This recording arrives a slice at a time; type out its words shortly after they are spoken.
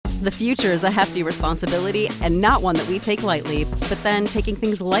The future is a hefty responsibility and not one that we take lightly, but then taking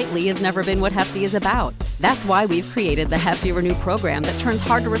things lightly has never been what Hefty is about. That's why we've created the Hefty Renew program that turns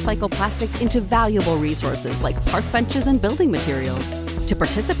hard-to-recycle plastics into valuable resources like park benches and building materials. To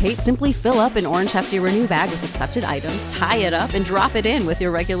participate, simply fill up an orange Hefty Renew bag with accepted items, tie it up, and drop it in with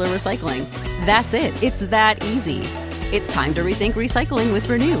your regular recycling. That's it. It's that easy. It's time to rethink recycling with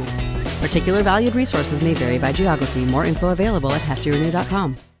Renew. Particular valued resources may vary by geography. More info available at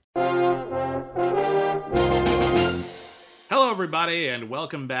heftyrenew.com. Hello, everybody, and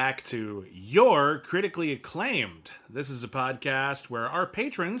welcome back to Your Critically Acclaimed. This is a podcast where our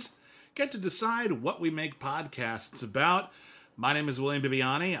patrons get to decide what we make podcasts about. My name is William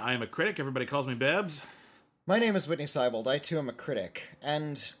Bibiani. I am a critic. Everybody calls me Bibbs. My name is Whitney Seibold. I, too, am a critic.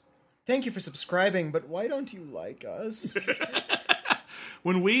 And thank you for subscribing, but why don't you like us?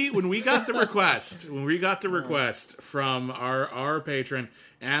 When we got the request from our patron,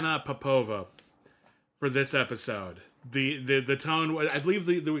 Anna Popova, for this episode, the tone, I believe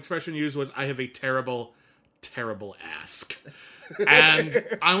the expression used was, "I have a terrible, terrible ask." And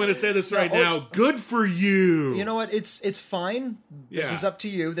I'm going to say this right now. Good for you. You know what? It's fine. This is up to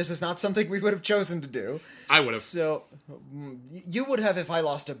you. This is not something we would have chosen to do. I would have. So, you would have if I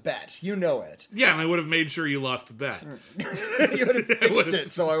lost a bet. You know it. Yeah, and I would have made sure you lost the bet. You would have fixed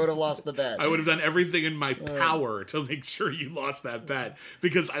it, so I would have lost the bet. I would have done everything in my power to make sure you lost that bet.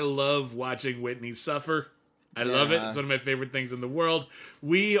 Because I love watching Whitney suffer. I love it. It's one of my favorite things in the world.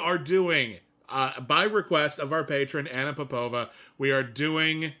 We are doing... by request of our patron, Anna Popova, we are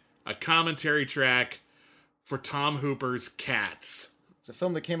doing a commentary track for Tom Hooper's Cats. It's a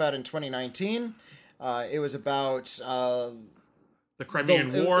film that came out in 2019. It was about... the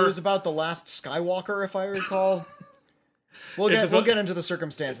Crimean War. It was about the last Skywalker, if I recall. We'll get into the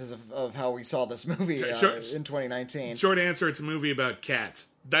circumstances of how we saw this movie in 2019. Short answer, it's a movie about cats.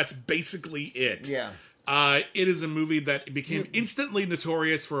 That's basically it. Yeah. It is a movie that became instantly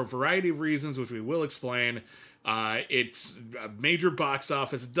notorious for a variety of reasons, which we will explain. It's a major box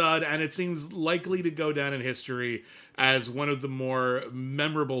office dud, and it seems likely to go down in history as one of the more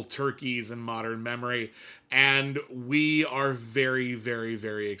memorable turkeys in modern memory. And we are very, very,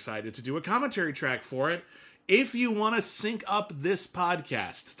 very excited to do a commentary track for it. If you want to sync up this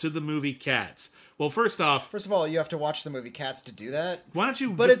podcast to the movie Cats, well, first of all, you have to watch the movie Cats to do that. Why don't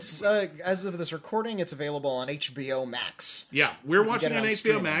you? But it's as of this recording, it's available on HBO Max. Yeah, we're watching it on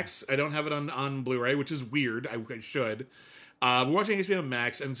HBO Max. I don't have it on Blu-ray, which is weird. I should. We're watching HBO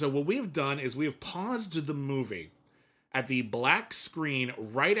Max, and so what we have done is we have paused the movie at the black screen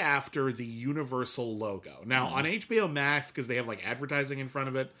right after the Universal logo. Now on HBO Max, because they have like advertising in front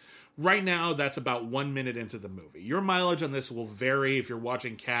of it. Right now, that's about 1 minute into the movie. Your mileage on this will vary if you're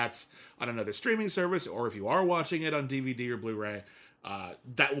watching Cats on another streaming service or if you are watching it on DVD or Blu-ray.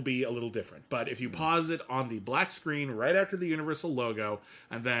 That will be a little different. But if you pause it on the black screen right after the Universal logo,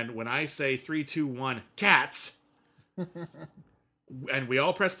 and then when I say 3, 2, 1, Cats... and we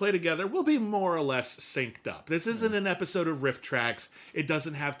all press play together, we'll be more or less synced up. This isn't an episode of Riff Tracks. It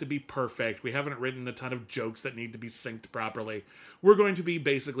doesn't have to be perfect. We haven't written a ton of jokes that need to be synced properly. We're going to be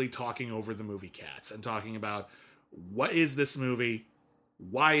basically talking over the movie Cats and talking about what is this movie,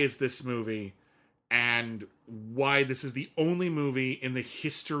 why is this movie, and why this is the only movie in the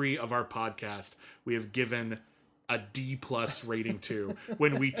history of our podcast we have given a D+ rating to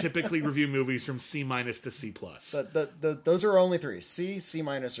when we typically review movies from C- to C+. Those are only three: C, C-,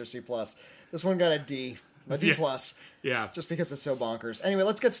 or C+. This one got a D, D+. Yeah, just because it's so bonkers. Anyway,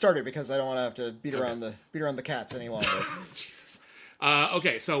 let's get started because I don't want to have to beat around the cats any longer. Jesus.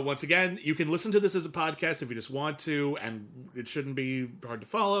 Okay, so once again, you can listen to this as a podcast if you just want to, and it shouldn't be hard to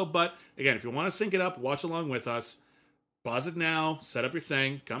follow. But again, if you want to sync it up, watch along with us. Pause it now. Set up your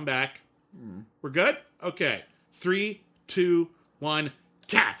thing. Come back. We're good. Okay. 3, 2, 1,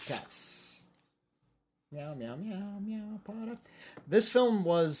 Cats. Meow, meow, meow, meow, Potter. This film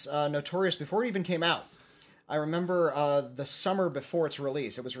was notorious before it even came out. I remember the summer before its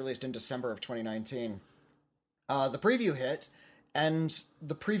release. It was released in December of 2019. The preview hit, and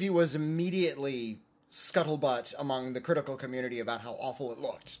the preview was immediately scuttlebutt among the critical community about how awful it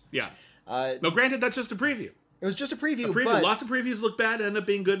looked. Yeah. No, granted, that's just a preview. It was just a preview. But lots of previews look bad and end up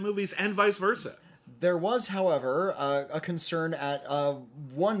being good movies, and vice versa. There was, however, a concern at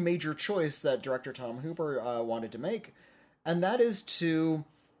one major choice that director Tom Hooper wanted to make, and that is to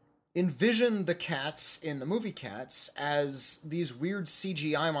envision the cats in the movie Cats as these weird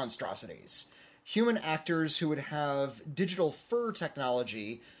CGI monstrosities. Human actors who would have digital fur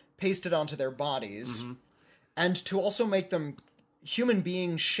technology pasted onto their bodies, and to also make them human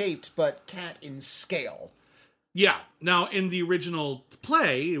being shaped, but cat in scale. Yeah. Now, in the original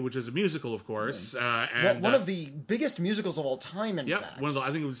play, which is a musical, of course, and one of the biggest musicals of all time, in fact. One of the,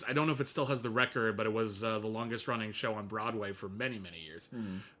 I think it was. I don't know if it still has the record, but it was the longest running show on Broadway for many, many years.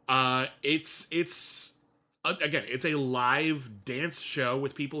 It's again, it's a live dance show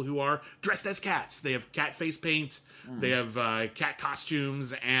with people who are dressed as cats. They have cat face paint. They have cat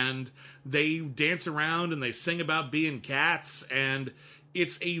costumes, and they dance around and they sing about being cats. And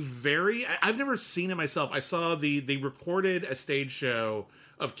it's a very... I've never seen it myself. I saw they recorded a stage show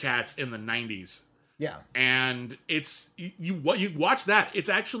of Cats in the 90s. Yeah. And it's... You watch that. It's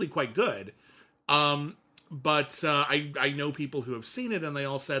actually quite good. But I know people who have seen it, and they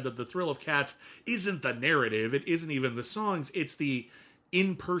all said that the thrill of Cats isn't the narrative. It isn't even the songs. It's the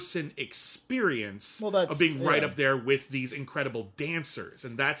in-person experience of being right up there with these incredible dancers.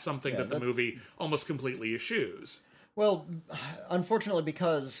 And that's something that the movie almost completely eschews. Well, unfortunately,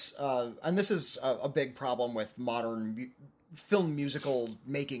 because, and this is a big problem with modern film musical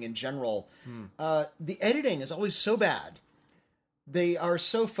making in general, the editing is always so bad. They are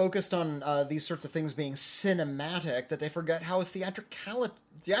so focused on these sorts of things being cinematic that they forget how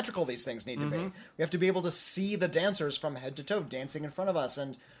theatrical these things need to be. We have to be able to see the dancers from head to toe dancing in front of us,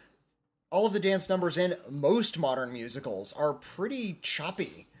 and all of the dance numbers in most modern musicals are pretty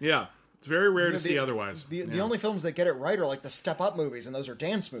choppy. Yeah. It's very rare to see otherwise. The only films that get it right are like the Step Up movies, and those are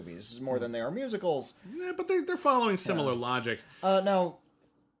dance movies more than they are musicals. Yeah, but they're following similar logic. Now,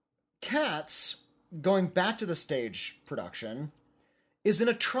 Cats, going back to the stage production, is an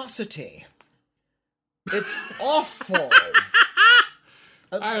atrocity. It's awful.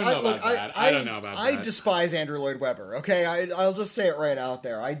 I don't know about that. I don't know about that. I despise Andrew Lloyd Webber, okay? I'll just say it right out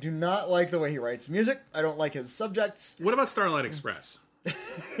there. I do not like the way he writes music. I don't like his subjects. What about Starlight Express?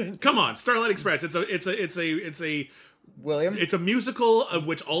 Come on, Starlight Express. It's a William. It's a musical of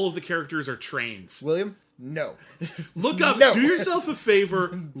which all of the characters are trains. William, no. Look up. Do yourself a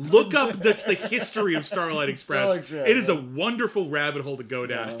favor. Look up the history of Starlight Express. It is a wonderful rabbit hole to go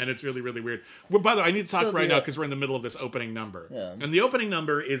down, and it's really, really weird. Well, by the way, I need to talk right now because we're in the middle of this opening number, and the opening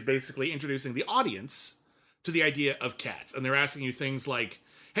number is basically introducing the audience to the idea of cats, and they're asking you things like,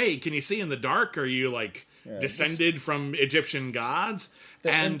 "Hey, can you see in the dark? Are you like?" descended from Egyptian gods.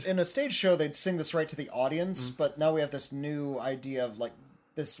 And in a stage show, they'd sing this right to the audience, but now we have this new idea of like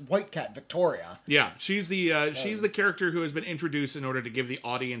this white cat, Victoria. Yeah, she's the character who has been introduced in order to give the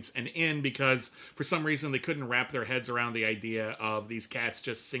audience an in, because for some reason they couldn't wrap their heads around the idea of these cats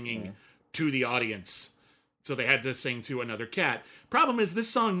just singing to the audience. So they had to sing to another cat. Problem is, this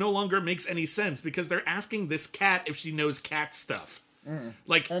song no longer makes any sense because they're asking this cat if she knows cat stuff.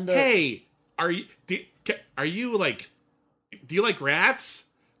 Like, hey, are you like, do you like rats?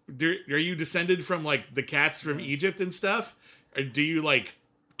 Are you descended from like the cats from Egypt and stuff? Or do you like,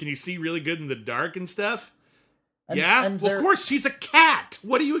 can you see really good in the dark and stuff? Well, of course, she's a cat.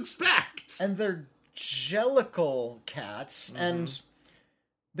 What do you expect? And they're jellicle cats, and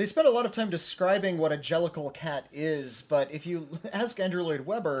they spend a lot of time describing what a jellicle cat is, but if you ask Andrew Lloyd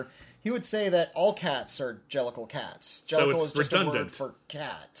Webber, he would say that all cats are jellicle cats. Jellicle is just redundant. A word for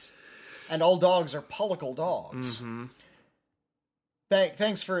cat. And all dogs are pollicle dogs.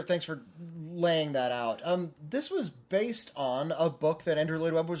 Thanks for laying that out. This was based on a book that Andrew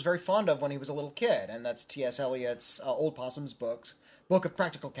Lloyd Webber was very fond of when he was a little kid, and that's T.S. Eliot's Old Possum's Book of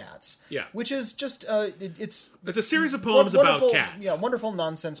Practical Cats. Yeah, which is just it's a series of poems about cats. Yeah, wonderful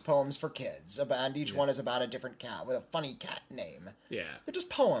nonsense poems for kids, and each one is about a different cat with a funny cat name. Yeah, they're just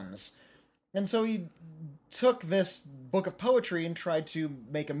poems, and so he took this book of poetry and tried to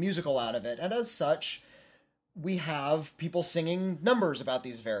make a musical out of it, and as such, we have people singing numbers about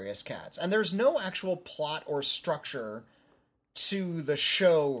these various cats, and there's no actual plot or structure to the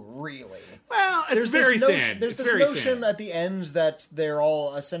show, really. Well, it's very thin. There's this notion at the end that they're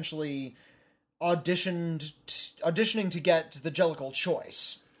all essentially auditioning to get the Jellicle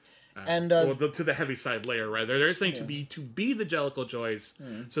choice. To the Heaviside Layer, rather. They're saying to be the Jellicle choice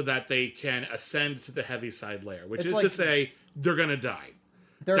so that they can ascend to the Heaviside Layer, which is to say they're going to die.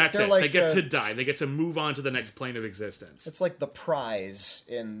 That's it. Like they get to die. They get to move on to the next plane of existence. It's like the prize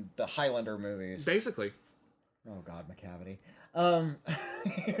in the Highlander movies. Basically. Oh, God, Macavity.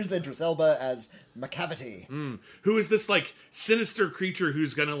 Here's Idris Elba as Macavity. Who is this, like, sinister creature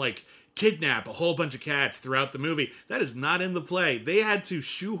who's gonna, like, kidnap a whole bunch of cats throughout the movie. That is not in the play. They had to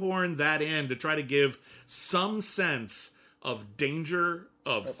shoehorn that in to try to give some sense of danger,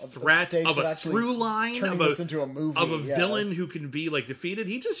 of threat, of a through line, of into a movie, of a villain who can be like defeated.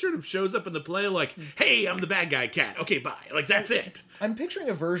 He just sort of shows up in the play like, "Hey, I'm the bad guy cat. Okay, bye." Like that's it. I'm picturing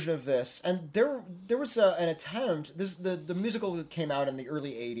a version of this, and there was an attempt. The musical came out in the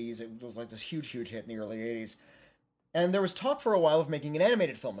early '80s. It was like this huge hit in the early '80s. And there was talk for a while of making an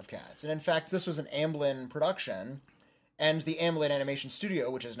animated film of Cats. And in fact, this was an Amblin production. And the Amblin Animation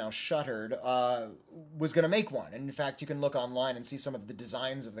Studio, which is now shuttered, was going to make one. And in fact, you can look online and see some of the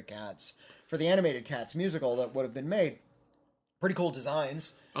designs of the Cats for the animated Cats musical that would have been made. Pretty cool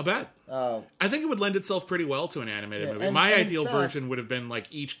designs. I'll bet. I think it would lend itself pretty well to an animated movie. And My in ideal fact, version would have been like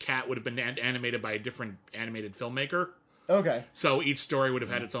each cat would have been animated by a different animated filmmaker. Okay. So each story would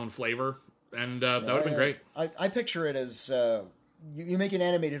have had its own flavor, and that would have been great. I picture it as you make an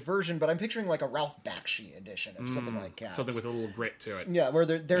animated version, but I'm picturing like a Ralph Bakshi edition of something like Cats. Something with a little grit to it. Yeah, where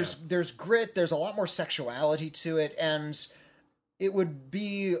there's grit, there's a lot more sexuality to it, and it would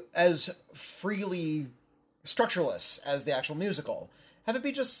be as freely structureless as the actual musical. Have it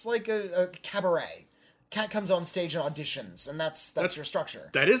be just like a cabaret. Cat comes on stage and auditions, and that's your structure.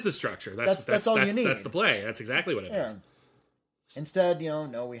 That is the structure. That's all you need. That's the play. That's exactly what it is. Instead,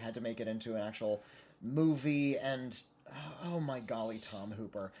 no, we had to make it into an actual movie, and oh my golly, Tom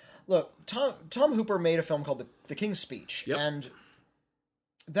Hooper. Look, Tom Hooper made a film called The King's Speech, and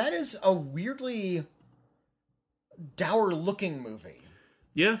that is a weirdly dour-looking movie.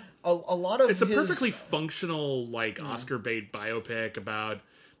 Yeah. A lot of it's a perfectly functional, like, Oscar bait biopic about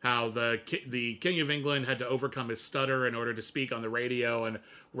how the King of England had to overcome his stutter in order to speak on the radio and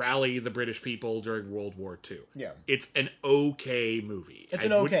rally the British people during World War II. Yeah. It's an okay movie.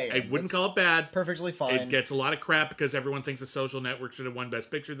 I wouldn't call it bad. Perfectly fine. It gets a lot of crap because everyone thinks The Social Network should have won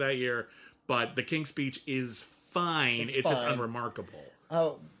Best Picture that year, but The King's Speech is fine. It's just unremarkable.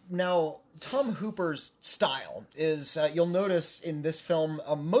 Now, Tom Hooper's style is, you'll notice in this film,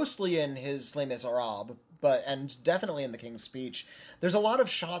 mostly in his Les Miserables, and definitely in The King's Speech, there's a lot of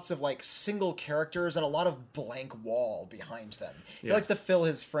shots of like single characters and a lot of blank wall behind them. He likes to fill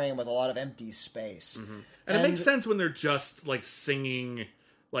his frame with a lot of empty space. Mm-hmm. And it makes sense when they're just like singing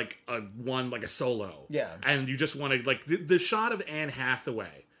like a solo. Yeah. And you just want to like the shot of Anne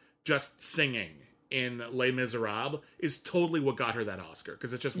Hathaway just singing in Les Miserables is totally what got her that Oscar,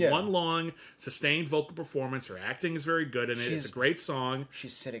 because it's just one long sustained vocal performance. Her acting is very good in it. It's a great song.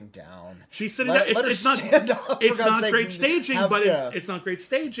 She's sitting down. She's sitting down. It's not great staging, it's not great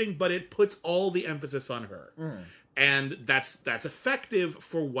staging, but it puts all the emphasis on her. And that's effective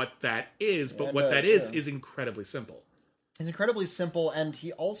for what that is, but what that is incredibly simple. It's incredibly simple, and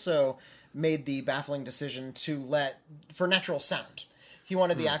he also made the baffling decision for natural sound. He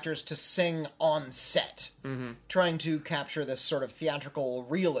wanted the actors to sing on set, trying to capture this sort of theatrical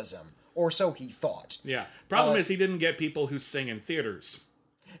realism, or so he thought. Yeah. Problem is he didn't get people who sing in theaters.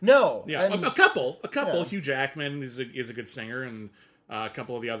 No. Yeah, a couple. Yeah. Hugh Jackman is a good singer, and a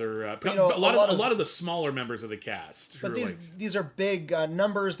couple of the other a lot of the smaller members of the cast. But these are big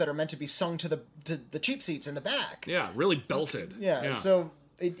numbers that are meant to be sung to the cheap seats in the back. Yeah, really belted. Yeah. So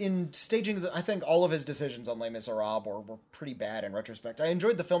in staging, I think all of his decisions on Les Miserables were pretty bad in retrospect. I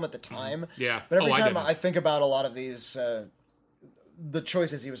enjoyed the film at the time. Yeah. But every time I think about a lot of these, the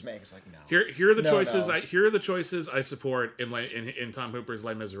choices he was making, it's like, no. Here are the choices. No. Here are the choices I support in Tom Hooper's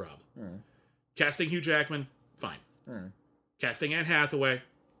Les Miserables. Casting Hugh Jackman, fine. Casting Anne Hathaway,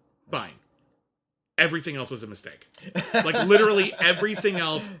 fine. Everything else was a mistake. Like literally everything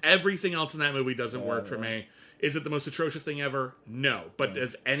else in that movie doesn't work for me. Is it the most atrocious thing ever? No. But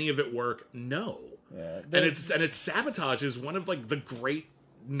does any of it work? No. Yeah. And it's Sabotage is one of like the great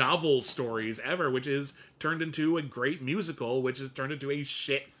novel stories ever, which is turned into a great musical, which is turned into a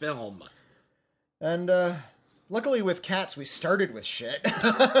shit film. And luckily with Cats, we started with shit.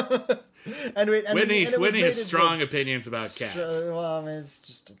 Whitney has strong opinions about Cats. Well, I mean,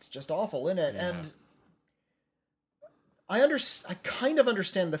 it's just awful, isn't it? Yeah. And I kind of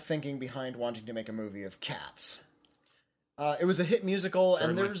understand the thinking behind wanting to make a movie of Cats. It was a hit musical,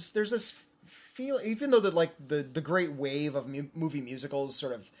 certainly. And there's this feel, even though the great wave of movie musicals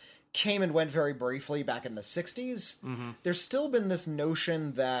sort of came and went very briefly back in the 60s, there's still been this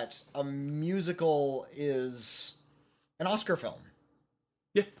notion that a musical is an Oscar film.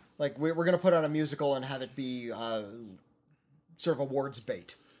 Yeah. Like, we're going to put on a musical and have it be sort of awards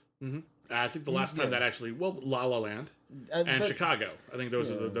bait. I think the last time that actually, La La Land and Chicago. I think those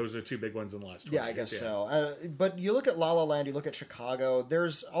are two big ones in the last 20 years. I guess so. But you look at La La Land, you look at Chicago,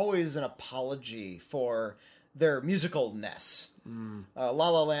 there's always an apology for their musicalness. La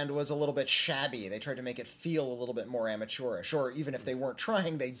La Land was a little bit shabby. They tried to make it feel a little bit more amateurish, or even if they weren't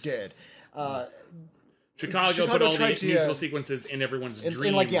trying, they did. Chicago put all the musical sequences in everyone's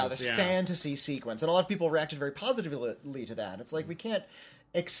dreams. In this fantasy sequence. And a lot of people reacted very positively to that. It's like, we can't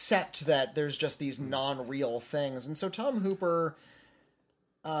accept that there's just these non-real things. And so Tom Hooper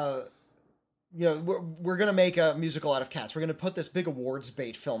we're going to make a musical out of Cats. We're going to put this big awards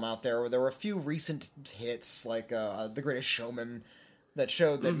bait film out there where there were a few recent hits like The Greatest Showman that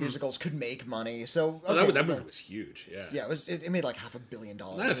showed that musicals could make money. So that movie was huge. Yeah. Yeah, it made like $500 million.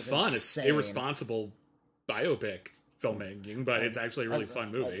 That's fun. Insane. It's irresponsible biopic filmmaking, but it's actually a really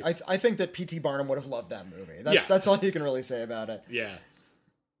fun movie. I think that P.T. Barnum would have loved that movie. That's all you can really say about it. Yeah.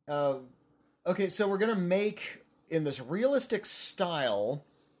 Okay, so we're going to make, in this realistic style,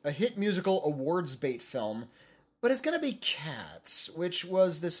 a hit musical awards bait film, but it's going to be Cats, which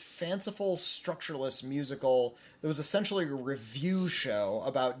was this fanciful, structureless musical that was essentially a review show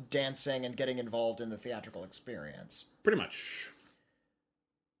about dancing and getting involved in the theatrical experience. Pretty much.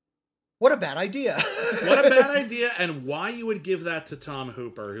 What a bad idea. What a bad idea, and why you would give that to Tom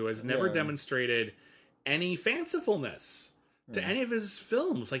Hooper, who has never demonstrated any fancifulness to any of his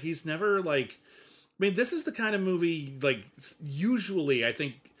films. Like, he's never, like... I mean, this is the kind of movie, like, usually, I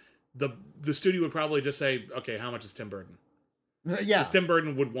think the studio would probably just say, okay, how much is Tim Burton? Yeah. Because Tim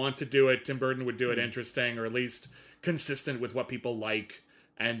Burton would want to do it. Tim Burton would do it interesting, or at least consistent with what people like,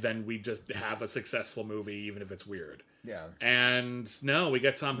 and then we just have a successful movie, even if it's weird. Yeah. And no, we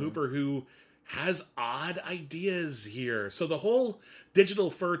get Tom Hooper, who has odd ideas here. So the whole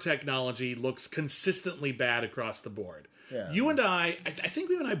digital fur technology looks consistently bad across the board. Yeah. You and I think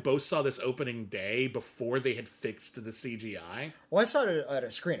you and I both saw this opening day before they had fixed the CGI. Well, I saw it at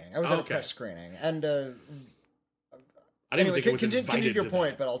a screening. I was at a press screening, and I didn't think it was invited continue your to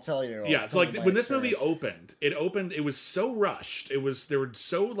point, that. but I'll tell you. Yeah, so like when this movie opened, it was so rushed. They were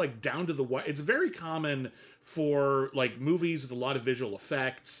so like down to the wire. It's very common for like movies with a lot of visual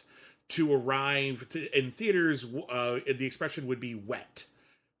effects to arrive in theaters. The expression would be wet.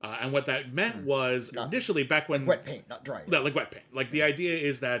 And what that meant was initially back when... Like wet paint, not dry. No, like wet paint. Like the idea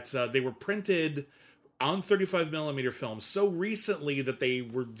is that they were printed on 35mm film so recently that they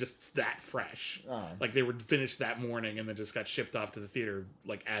were just that fresh. Like they were finished that morning and then just got shipped off to the theater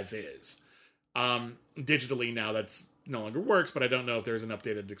like as is. Digitally now that's no longer works, but I don't know if there's an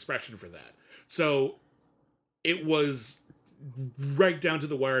updated expression for that. So it was right down to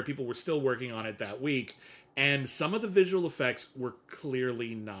the wire. People were still working on it that week. And some of the visual effects were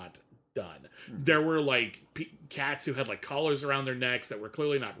clearly not done. There were like cats who had like collars around their necks that were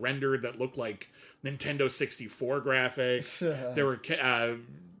clearly not rendered, that looked like Nintendo 64 graphics. There were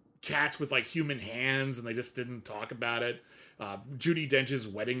cats with like human hands, and they just didn't talk about it. Judi Dench's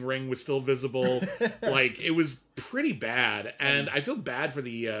wedding ring was still visible. Like, it was pretty bad. And I feel bad for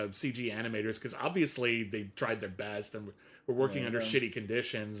the CG animators, because obviously they tried their best and were working under shitty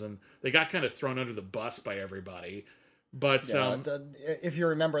conditions, and they got kind of thrown under the bus by everybody. But if you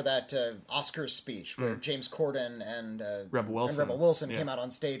remember that Oscars speech where James Corden and Rebel Wilson came out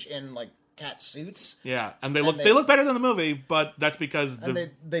on stage in like cat suits. Yeah, and they look better than the movie, but that's because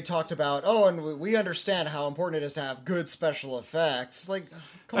they talked about, and we understand how important it is to have good special effects. Like,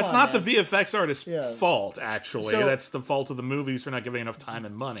 that's not the VFX artist's fault, actually. So, that's the fault of the movies for not giving enough time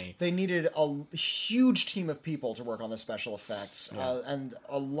and money. They needed a huge team of people to work on the special effects, and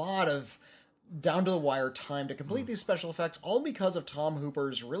a lot of down-to-the-wire time to complete these special effects, all because of Tom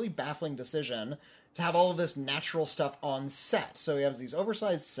Hooper's really baffling decision to have all of this natural stuff on set. So he has these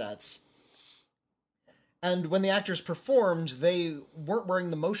oversized sets, and when the actors performed, they weren't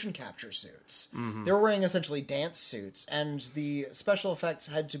wearing the motion capture suits. They were wearing essentially dance suits, and the special effects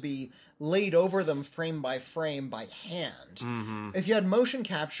had to be laid over them frame by frame by hand. If you had motion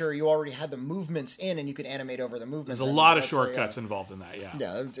capture, you already had the movements in, and you could animate over the movements. There's a lot of shortcuts involved in that,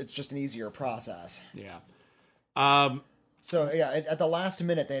 Yeah, it's just an easier process. Yeah. So, at the last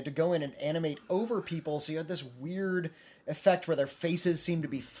minute, they had to go in and animate over people, so you had this weird effect where their faces seemed to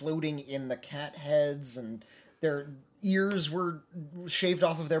be floating in the cat heads, and their ears were shaved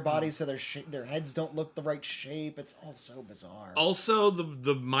off of their bodies so their heads don't look the right shape. It's all so bizarre. Also,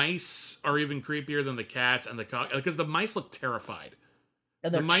 the mice are even creepier than the cats and the cock, because the mice look terrified.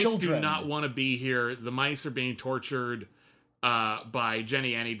 And the mice do not want to be here. The mice are being tortured by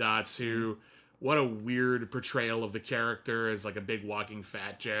Jenny Anydots, who... What a weird portrayal of the character as like a big walking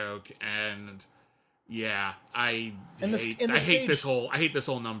fat joke, and I hate this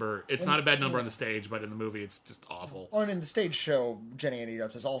whole number. It's not a bad number on the stage, but in the movie, it's just awful. Well, and in the stage show, Jenny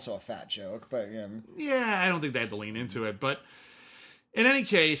Anydots is also a fat joke, but I don't think they had to lean into it. But in any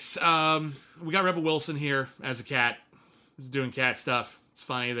case, we got Rebel Wilson here as a cat, doing cat stuff. It's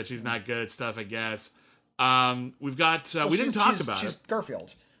funny that she's not good at stuff, I guess. We've got we didn't talk about she's it.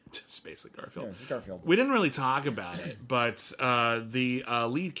 Garfield. It's basically Garfield. Yeah, Garfield. We didn't really talk about it, but the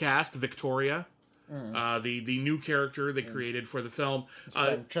lead cast, Victoria, the new character they created for the film,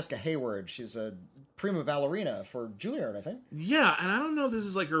 Francesca Hayward. She's a prima ballerina for Juilliard, I think. Yeah, and I don't know if this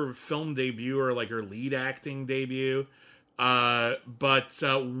is like her film debut or like her lead acting debut. But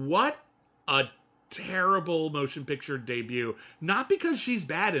what a terrible motion picture debut. Not because she's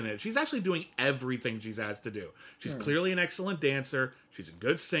bad in it. She's actually doing everything she's asked to do. She's clearly an excellent dancer. She's a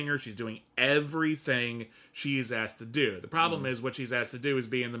good singer. She's doing everything she's asked to do. The problem is what she's asked to do is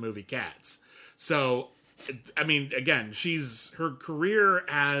be in the movie Cats. So, I mean, again, her career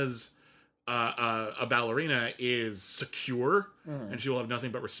as a ballerina is secure, and she will have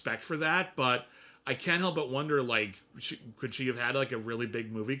nothing but respect for that. But I can't help but wonder, like, could she have had like a really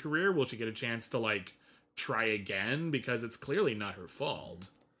big movie career? Will she get a chance to like try again? Because it's clearly not her fault.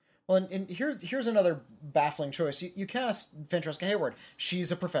 Well, and here's another baffling choice. You cast Francesca Hayward.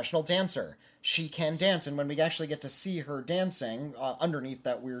 She's a professional dancer. She can dance, and when we actually get to see her dancing underneath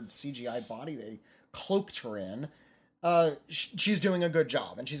that weird CGI body they cloaked her in, she's doing a good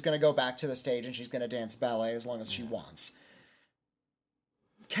job, and she's going to go back to the stage and she's going to dance ballet as long as she wants.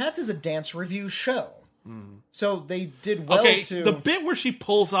 Cats is a dance review show. So they did well to... The bit where she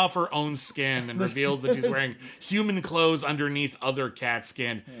pulls off her own skin and reveals that she's wearing human clothes underneath other cat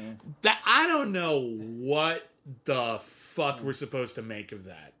skin. That I don't know what the fuck we're supposed to make of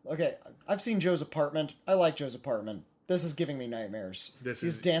that. Okay, I've seen Joe's Apartment. I like Joe's Apartment. This is giving me nightmares.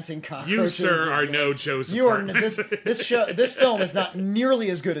 These dancing cockroaches. You, sir, are no Joe's Apartment. This film is not nearly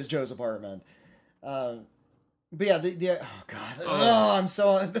as good as Joe's Apartment. But yeah, oh god, I'm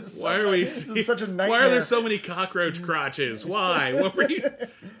so. This is such a nightmare. Why are there so many cockroach crotches? Why? What were you?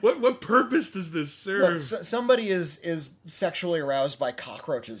 What purpose does this serve? Look, somebody is sexually aroused by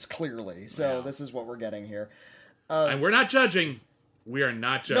cockroaches, clearly. So this is what we're getting here. And we're not judging. We are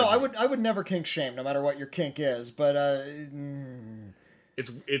not judging. No, I would never kink shame, no matter what your kink is. But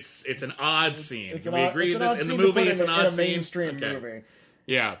it's an odd scene. It's Can we agree in the movie? It's an odd scene. Mainstream movie.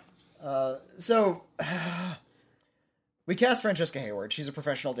 Yeah. So. We cast Francesca Hayward. She's a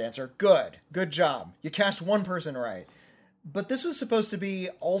professional dancer. Good job. You cast one person right. But this was supposed to be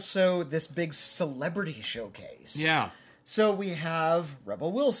also this big celebrity showcase. Yeah. So we have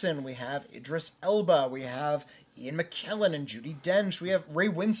Rebel Wilson, we have Idris Elba, we have Ian McKellen and Judi Dench, we have Ray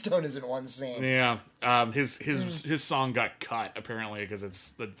Winstone is in one scene. Yeah. His song got cut apparently because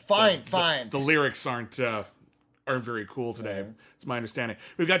it's fine. The lyrics aren't very cool today. Right. It's my understanding.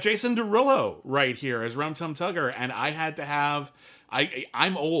 We've got Jason Derulo right here as Rum Tum Tugger, and I had to have...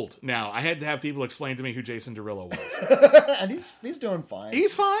 I'm old now. I had to have people explain to me who Jason Derulo was. And he's doing fine.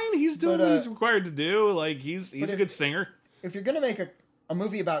 He's fine. He's doing what he's required to do. Like, he's a good singer. If you're going to make a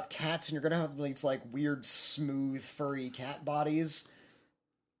movie about cats and you're going to have these, like, weird, smooth, furry cat bodies,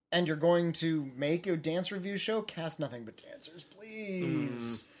 and you're going to make a dance review show, cast nothing but dancers,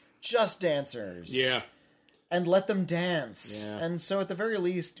 please. Just dancers. Yeah. And let them dance. Yeah. And so at the very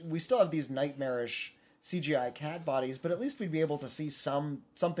least, we still have these nightmarish CGI cat bodies, but at least we'd be able to see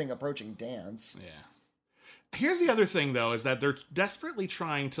something approaching dance. Yeah. Here's the other thing, though, is that they're desperately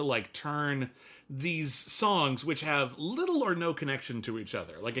trying to, like, turn these songs, which have little or no connection to each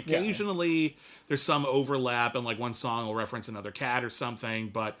other. Like, occasionally there's some overlap, and, like, one song will reference another cat or something,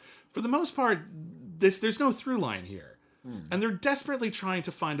 but for the most part, there's no through line here. And they're desperately trying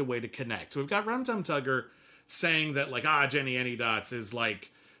to find a way to connect. So we've got Rum Tum Tugger saying that, like, Jenny Anydots is,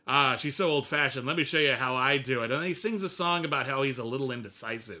 like, she's so old-fashioned. Let me show you how I do it. And then he sings a song about how he's a little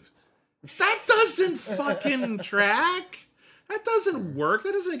indecisive. That doesn't fucking track. That doesn't work.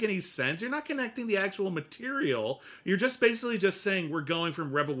 That doesn't make any sense. You're not connecting the actual material. You're just basically just saying we're going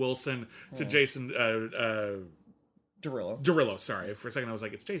from Rebel Wilson to Jason... Derulo, sorry. For a second I was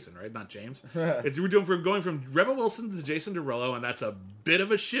like, it's Jason, right? Not James. We're going from Rebel Wilson to Jason Derulo, and that's a bit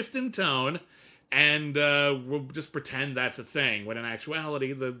of a shift in tone. And we'll just pretend that's a thing, when in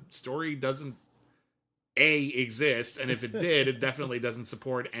actuality, the story doesn't, exist, and if it did, it definitely doesn't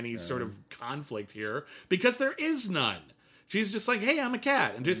support any sort of conflict here, because there is none. She's just like, hey, I'm a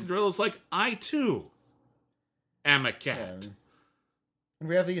cat. And Jason Derulo's like, I, too, am a cat. And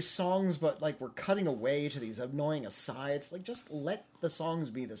we have these songs, but, like, we're cutting away to these annoying asides. Like, just let the songs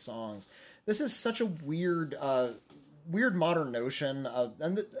be the songs. This is such a weird modern notion of...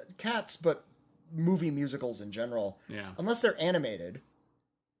 And cats, but... movie musicals in general, unless they're animated,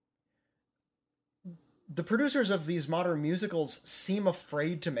 the producers of these modern musicals seem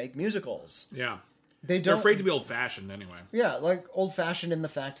afraid to make musicals. Yeah. They're afraid to be old-fashioned anyway. Yeah, like old-fashioned in the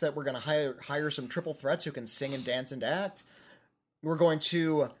fact that we're going to hire some triple threats who can sing and dance and act. We're going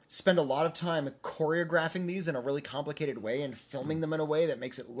to spend a lot of time choreographing these in a really complicated way and filming them in a way that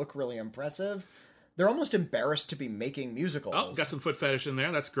makes it look really impressive. They're almost embarrassed to be making musicals. Oh, got some foot fetish in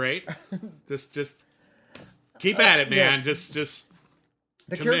there. That's great. just keep at it, man. Yeah. Just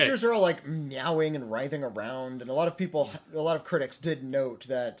The characters are all like meowing and writhing around, and a lot of critics did note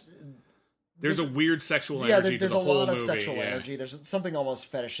that there's a weird sexual energy to the whole movie. There's a lot of sexual energy. There's something almost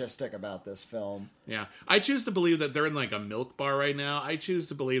fetishistic about this film. Yeah. I choose to believe that they're in like a milk bar right now. I choose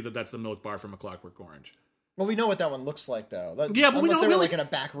to believe that that's the milk bar from A Clockwork Orange. Well, we know what that one looks like, though. Yeah, but we don't really, like in a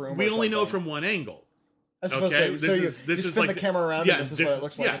back room. We only know it from one angle. I suppose so. So you spin the camera around, and this is what it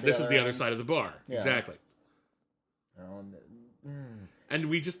looks like. Yeah, this is the other side of the bar. Yeah. Exactly. And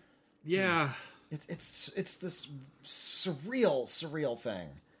we just, it's this surreal thing.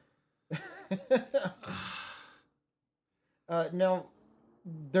 Now,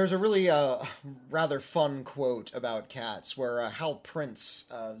 there's a really rather fun quote about Cats where Hal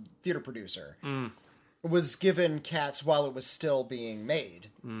Prince, theater producer, was given Cats while it was still being made.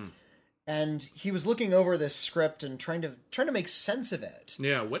 And he was looking over this script and trying to make sense of it.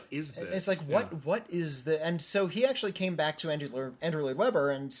 Yeah, what is this? It's like, what is the... And so he actually came back to Andrew Lloyd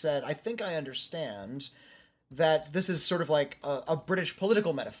Webber and said, I think I understand that this is sort of like a British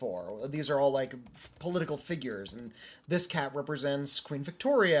political metaphor. These are all like political figures, and this cat represents Queen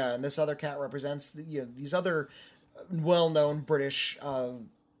Victoria, and this other cat represents these other well-known British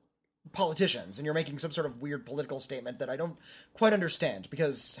politicians, and you're making some sort of weird political statement that I don't quite understand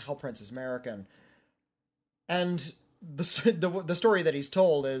because Hal Prince is American. And the story that he's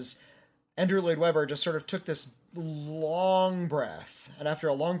told is Andrew Lloyd Webber just sort of took this long breath, and after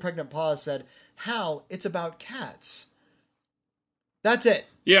a long pregnant pause said, Hal, it's about cats. That's it.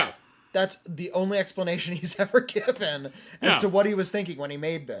 Yeah. That's the only explanation he's ever given as to what he was thinking when he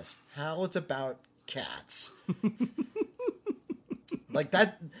made this. Hal, it's about cats. Like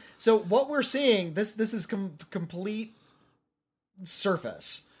that. So what we're seeing, this is complete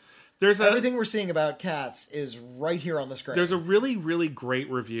surface. Everything we're seeing about Cats is right here on the screen. There's a really, really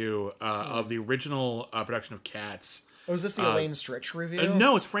great review of the original production of Cats. Oh, is this the Elaine Stritch review?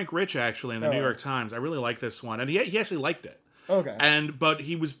 No, it's Frank Rich, actually, in the New York Times. I really like this one. And he actually liked it. Okay. But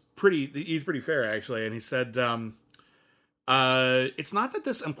he's pretty fair, actually. And he said, it's not that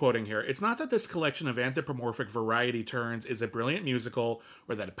this, I'm quoting here, it's not that this collection of anthropomorphic variety turns is a brilliant musical,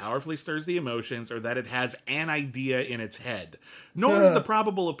 or that it powerfully stirs the emotions, or that it has an idea in its head. Nor is the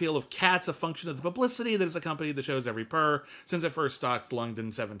probable appeal of Cats a function of the publicity that has accompanied the show's every purr since it first stalked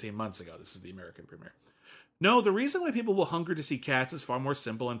London 17 months ago. This is the American premiere. No, the reason why people will hunger to see Cats is far more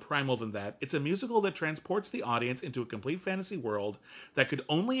simple and primal than that. It's a musical that transports the audience into a complete fantasy world that could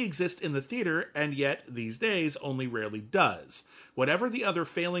only exist in the theater, and yet, these days, only rarely does. Whatever the other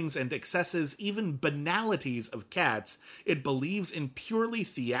failings and excesses, even banalities of Cats, it believes in purely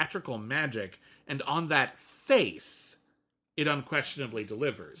theatrical magic, and on that faith, it unquestionably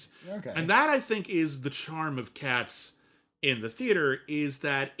delivers. Okay. And that, I think, is the charm of Cats in the theater, is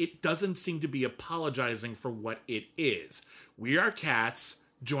that it doesn't seem to be apologizing for what it is. We are cats.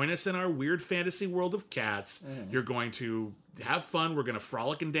 Join us in our weird fantasy world of cats. You're going to have fun. We're going to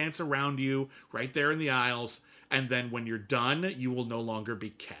frolic and dance around you right there in the aisles. And then when you're done, you will no longer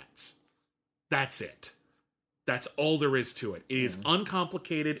be cats. That's it. That's all there is to it. It is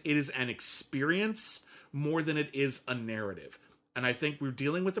uncomplicated. It is an experience more than it is a narrative. And I think we're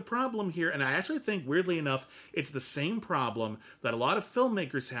dealing with the problem here. And I actually think, weirdly enough, it's the same problem that a lot of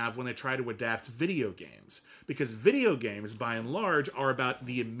filmmakers have when they try to adapt video games. Because video games, by and large, are about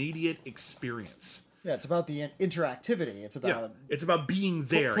the immediate experience. Yeah, it's about the interactivity. It's about being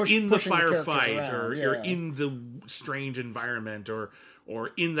there in the firefight, or in the strange environment, or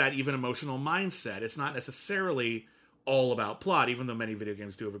in that even emotional mindset. It's not necessarily all about plot, even though many video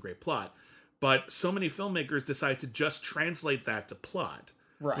games do have a great plot. But so many filmmakers decide to just translate that to plot.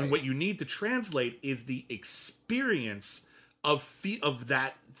 Right. And what you need to translate is the experience of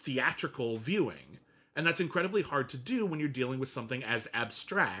that theatrical viewing. And that's incredibly hard to do when you're dealing with something as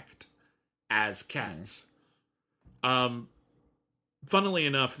abstract as Cats. Funnily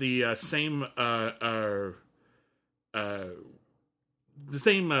enough, the same theater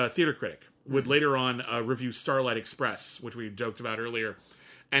critic would later on review Starlight Express, which we joked about earlier.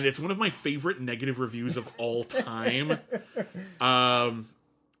 And it's one of my favorite negative reviews of all time.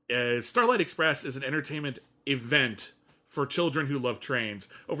 Starlight Express is an entertainment event for children who love trains.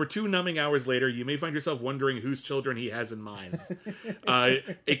 Over 2 numbing hours later, you may find yourself wondering whose children he has in mind.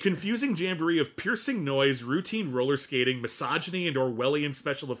 A confusing jamboree of piercing noise, routine roller skating, misogyny, and Orwellian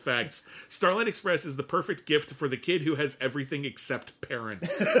special effects. Starlight Express is the perfect gift for the kid who has everything except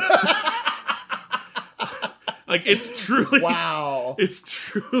parents. Like, it's truly... Wow. It's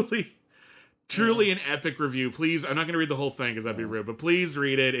truly an epic review. Please, I'm not going to read the whole thing because that'd be rude, but please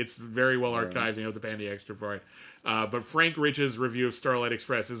read it. It's very well archived. You don't have to pay any extra for it. But Frank Rich's review of Starlight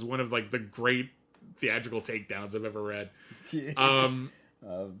Express is one of, like, the great theatrical takedowns I've ever read.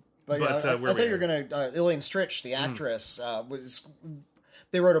 But yeah, I thought you were going to... Elaine Stritch, the actress,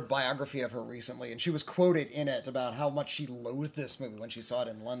 they wrote a biography of her recently, and she was quoted in it about how much she loathed this movie when she saw it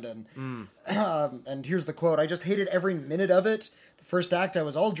in London. And here's the quote: "I just hated every minute of it. The first act, I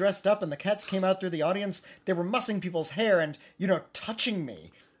was all dressed up, and the cats came out through the audience. They were mussing people's hair and, touching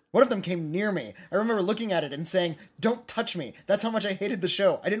me. One of them came near me. I remember looking at it and saying, 'Don't touch me.' That's how much I hated the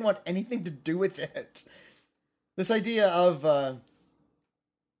show. I didn't want anything to do with it." This idea of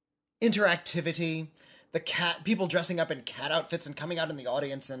interactivity, people dressing up in cat outfits and coming out in the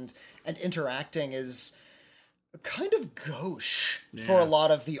audience and interacting is kind of gauche for a lot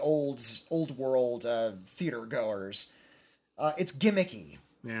of the old world theater goers. It's gimmicky.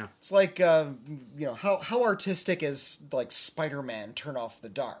 Yeah. It's like, how artistic is, like, Spider-Man Turn Off the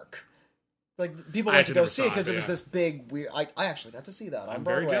Dark? Like, people went to go see it because it was this big, weird... I actually got to see that on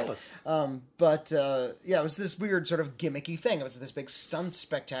Broadway. Very jealous. It was this weird sort of gimmicky thing. It was this big stunt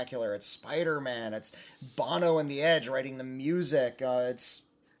spectacular. It's Spider-Man. It's Bono and the Edge writing the music. It's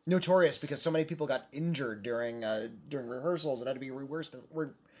notorious because so many people got injured during rehearsals. It had to be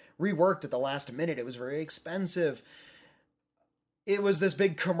reworked at the last minute. It was very expensive. It was this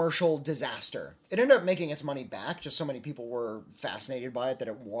big commercial disaster. It ended up making its money back, just so many people were fascinated by it that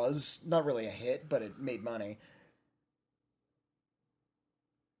it was not really a hit, but it made money.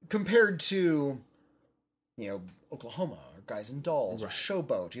 Compared to, Oklahoma, or Guys and Dolls, or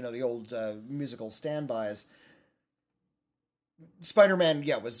Showboat, the old musical standbys. Spider-Man,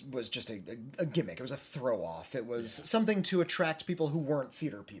 was just a gimmick. It was a throw-off. It was something to attract people who weren't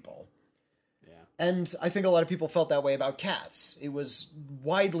theater people. And I think a lot of people felt that way about Cats. It was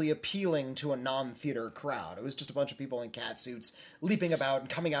widely appealing to a non-theater crowd. It was just a bunch of people in cat suits leaping about and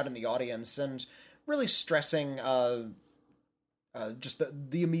coming out in the audience and really stressing just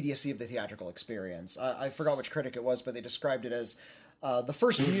the immediacy of the theatrical experience. I forgot which critic it was, but they described it as the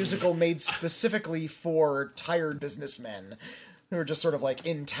first musical made specifically for tired businessmen who are just sort of like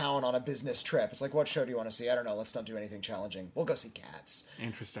in town on a business trip. It's like, what show do you want to see? I don't know. Let's not do anything challenging. We'll go see Cats.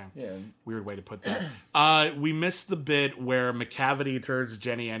 Interesting. Yeah. Weird way to put that. We missed the bit where McCavity turns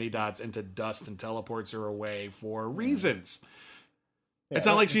Jenny Anydots into dust and teleports her away for reasons. Yeah, it's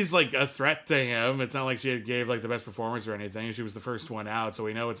not like she's like a threat to him. It's not like she gave like the best performance or anything. She was the first one out, so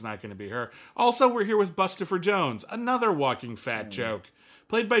we know it's not going to be her. Also, we're here with Bustopher Jones, another walking fat joke,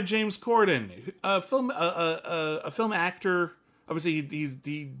 played by James Corden, a film actor. Obviously,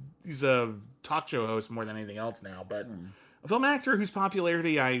 he's a talk show host more than anything else now, but a film actor whose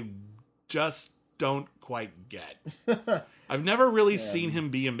popularity I just don't quite get. I've never really seen him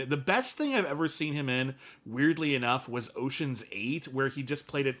be the best thing I've ever seen him in, weirdly enough, was Ocean's 8, where he just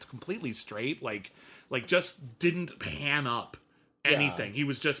played it completely straight, like just didn't pan up anything. He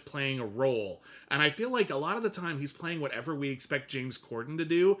was just playing a role. And I feel like a lot of the time he's playing whatever we expect James Corden to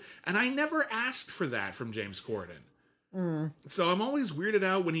do, and I never asked for that from James Corden. So I'm always weirded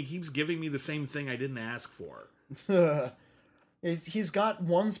out when he keeps giving me the same thing I didn't ask for. He's got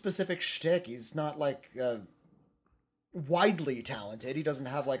one specific shtick. He's not like widely talented. He doesn't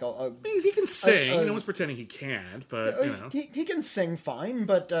have like he can sing. No one's pretending he can't, but he can sing fine.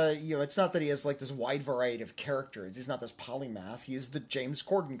 But it's not that he has like this wide variety of characters. He's not this polymath. He's the James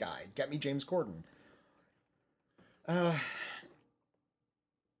Corden guy. Get me James Corden.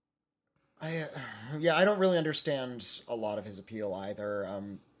 I don't really understand a lot of his appeal either.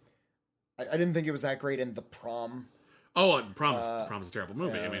 I didn't think it was that great in The Prom. Oh, Prom is a terrible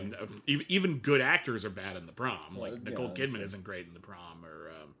movie. I mean, even good actors are bad in The Prom. Like Nicole Kidman isn't great in The Prom,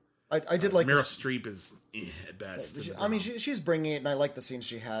 or I did like Meryl Streep is at best. I mean, she's bringing it, and I like the scenes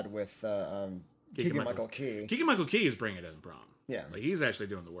she had with Keegan-Michael Key. Keegan-Michael Key is bringing it in Prom. Yeah, like he's actually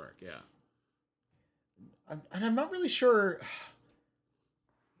doing the work. Yeah, and I'm not really sure.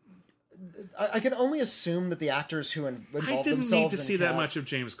 I can only assume that the actors who involved themselves in I didn't need to see that much of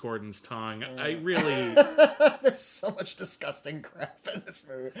James Corden's tongue. I really... There's so much disgusting crap in this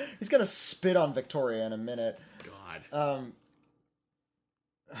movie. He's gonna spit on Victoria in a minute. God.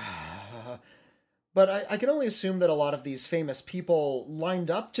 But I can only assume that a lot of these famous people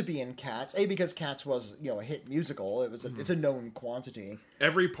lined up to be in Cats. Because Cats was, a hit musical. It's a known quantity.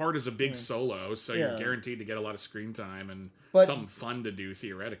 Every part is a big solo, so you're guaranteed to get a lot of screen time and something fun to do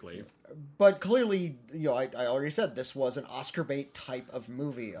theoretically. But clearly, I already said this was an Oscar bait type of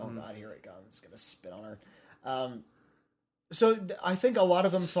movie. Oh God, here it comes. It's gonna spit on her. So I think a lot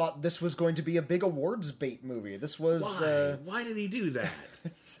of them thought this was going to be a big awards bait movie. This was... Why did he do that?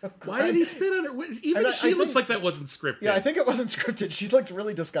 So why did he spit on her? Even she looks like that wasn't scripted. Yeah, I think it wasn't scripted. She looked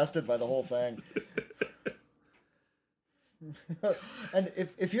really disgusted by the whole thing. And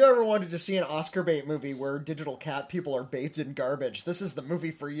if you ever wanted to see an Oscar bait movie where digital cat people are bathed in garbage, this is the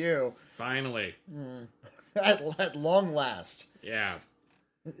movie for you. Finally. At long last. Yeah.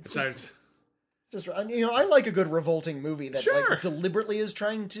 It's just, I like a good revolting movie that Sure. like, deliberately is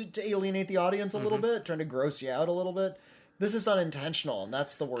trying to alienate the audience a little bit, trying to gross you out a little bit. This is unintentional, and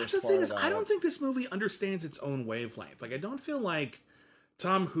that's the worst The part thing is, about I don't it. think this movie understands its own wavelength. Like, I don't feel like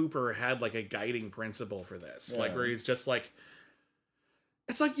Tom Hooper had, like, a guiding principle for this. Like, where he's just, like...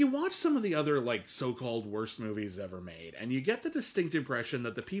 It's like you watch some of the other, like, so-called worst movies ever made, and you get the distinct impression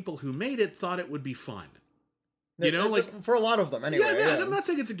that the people who made it thought it would be fun. You know, like... For a lot of them, anyway. Yeah, I'm not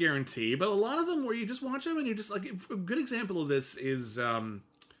saying it's a guarantee, but a lot of them where you just watch them and you're just like... A good example of this is the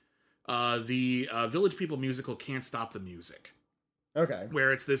Village People musical Can't Stop the Music. Okay.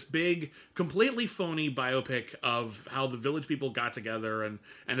 Where it's this big, completely phony biopic of how the Village People got together and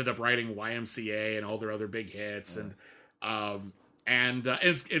ended up writing YMCA and all their other big hits, and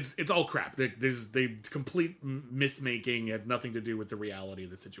it's all crap. There's the complete myth making had nothing to do with the reality of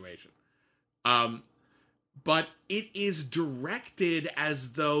the situation. But it is directed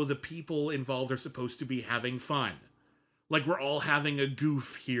as though the people involved are supposed to be having fun. Like, we're all having a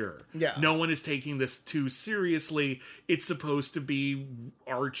goof here. Yeah. No one is taking this too seriously. It's supposed to be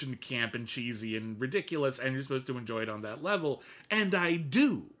arch and camp and cheesy and ridiculous, and you're supposed to enjoy it on that level. And I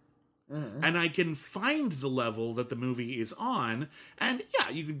do. And I can find the level that the movie is on. And, yeah,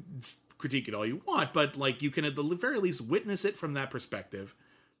 you can critique it all you want, but, like, you can at the very least witness it from that perspective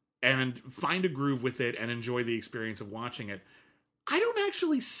and find a groove with it and enjoy the experience of watching it. I don't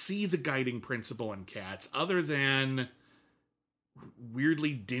actually see the guiding principle in Cats other than...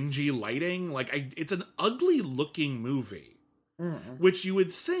 weirdly dingy lighting. Like, it's an ugly looking movie, which you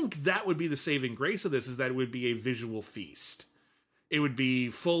would think that would be the saving grace of this, is that it would be a visual feast. It would be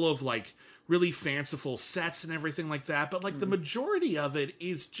full of like really fanciful sets and everything like that, but like the majority of it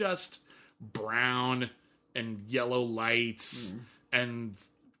is just brown and yellow lights and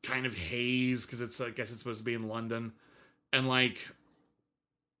kind of haze, because it's, I guess it's supposed to be in London, and like,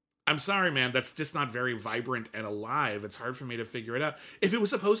 I'm sorry, man, that's just not very vibrant and alive. It's hard for me to figure it out. If it was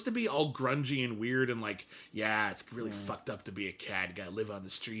supposed to be all grungy and weird and like, yeah, it's really fucked up to be a cat, you gotta live on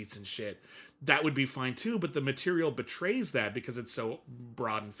the streets and shit, that would be fine too, but the material betrays that because it's so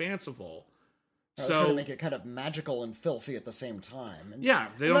broad and fanciful. Trying to make it kind of magical and filthy at the same time. And yeah,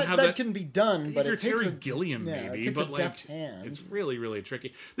 they don't have that. That can be done, but if it you're takes Terry Gilliam, maybe, it takes but a like, deft hand. it's really, really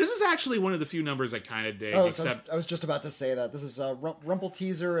tricky. This is actually one of the few numbers I kind of dig. Oh, except I was just about to say that. This is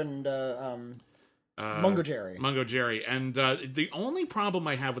Rumpelteazer and Mungo Jerry. Mungo Jerry. And the only problem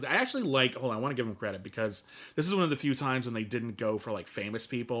I have with it, I actually like, hold on, I want to give them credit, because this is one of the few times when they didn't go for like famous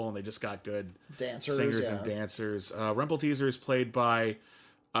people and they just got good dancers, singers and dancers. Rumpelteazer is played by,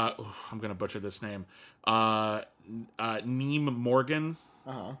 I'm going to butcher this name, Neem Morgan.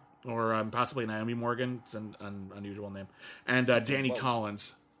 Or possibly Naomi Morgan. It's an unusual name. And Danny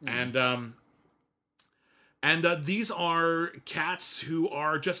Collins. And these are cats who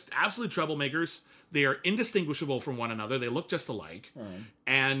are just absolute troublemakers. They are indistinguishable from one another. They look just alike.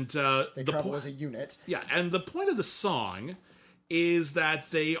 And they travel as a unit. Yeah, and the point of the song is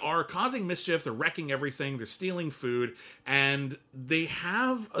that they are causing mischief, they're wrecking everything, they're stealing food, and they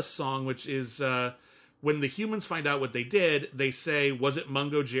have a song which is, when the humans find out what they did, they say, was it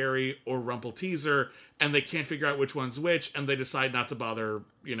Mungo Jerry or Rumpelteazer? And they can't figure out which one's which, and they decide not to bother,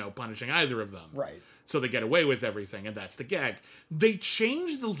 punishing either of them. Right. So they get away with everything, and that's the gag. They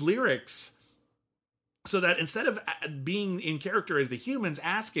change the lyrics so that instead of being in character as the humans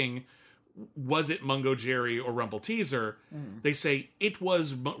asking, was it Mungo Jerry or Rumpelteazer? They say it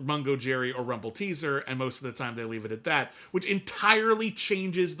was Mungo Jerry or Rumpelteazer, and most of the time they leave it at that, which entirely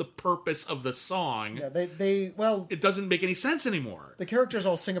changes the purpose of the song. Yeah, it doesn't make any sense anymore. The characters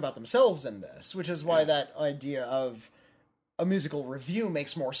all sing about themselves in this, which is why that idea of a musical review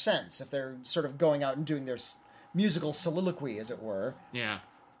makes more sense if they're sort of going out and doing their musical soliloquy, as it were. Yeah.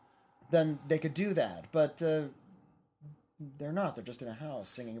 Then they could do that, but they're not. They're just in a house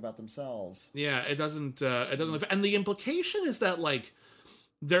singing about themselves. Yeah, it doesn't. And the implication is that like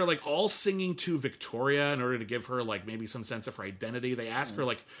they're like all singing to Victoria in order to give her like maybe some sense of her identity. They ask her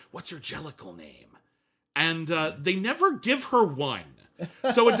like, "What's your Jellicle name?" And they never give her one.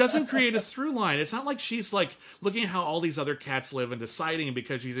 So it doesn't create a through line. It's not like she's like looking at how all these other cats live and deciding,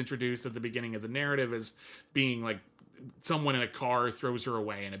 because she's introduced at the beginning of the narrative as being like someone in a car throws her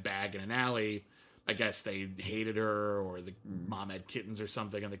away in a bag in an alley. I guess they hated her, or the mom had kittens or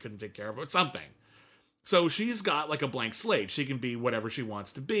something and they couldn't take care of her, something. So she's got like a blank slate. She can be whatever she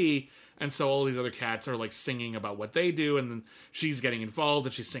wants to be. And so all these other cats are like singing about what they do. And then she's getting involved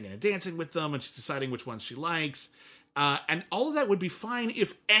and she's singing and dancing with them and she's deciding which ones she likes. And all of that would be fine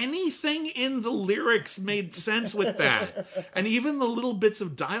if anything in the lyrics made sense with that. And even the little bits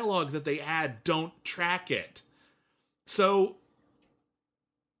of dialogue that they add don't track it. So,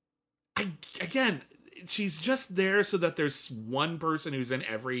 again, she's just there so that there's one person who's in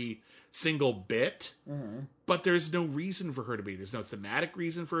every single bit, but there's no reason for her to be. There's no thematic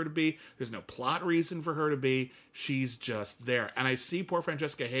reason for her to be. There's no plot reason for her to be. She's just there. And I see poor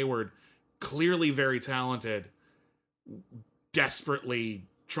Francesca Hayward, clearly very talented, desperately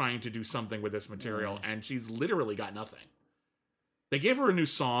trying to do something with this material, and she's literally got nothing. They gave her a new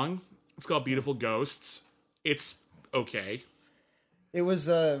song. It's called Beautiful Ghosts. It's okay. It was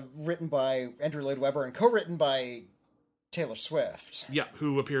written by Andrew Lloyd Webber and co-written by Taylor Swift. Yeah,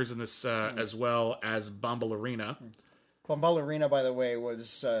 who appears in this as well as Bombalurina. Bombalurina, by the way,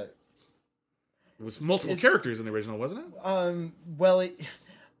 was... it was multiple characters in the original, wasn't it? Well,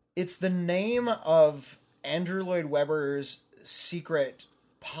 it's the name of Andrew Lloyd Webber's secret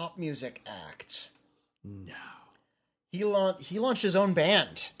pop music act. No. He launched his own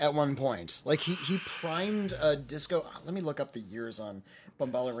band at one point. Like, he primed a disco... Let me look up the years on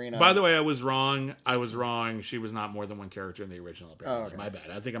Bombalurina. By the way, I was wrong. She was not more than one character in the original, apparently. Oh, okay. My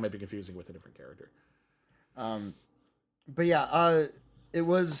bad. I think I might be confusing with a different character. But yeah, it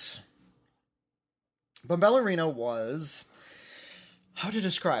was... Bombalurina was... How to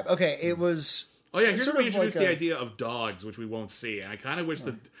describe? Okay, it was... Oh yeah, here's sort where we of introduced like the idea of dogs, which we won't see. And I kind of wish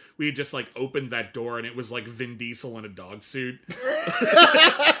that we had just like opened that door and it was like Vin Diesel in a dog suit,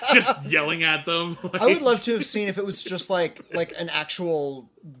 just yelling at them. I would love to have seen if it was just like an actual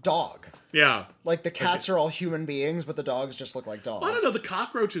dog. Yeah, Like the cats are all human beings, but the dogs just look like dogs. well, I don't know. The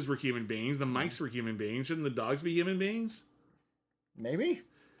cockroaches were human beings. The mice were human beings. Shouldn't the dogs be human beings? Maybe.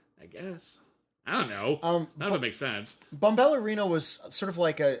 I guess. I don't know. None of it makes sense. Bombalurina was sort of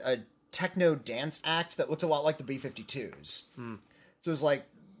like a techno dance act that looked a lot like the B-52s. So it was like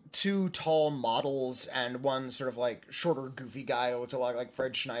two tall models and one sort of like shorter, goofy guy who looked a lot like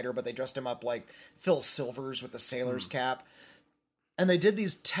Fred Schneider, but they dressed him up like Phil Silvers with the sailor's cap. And they did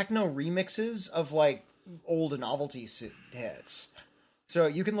these techno remixes of like old novelty hits. So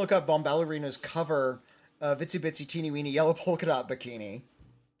you can look up Bombalurina's cover of Itsy Bitsy Teeny Weeny Yellow Polka Dot Bikini,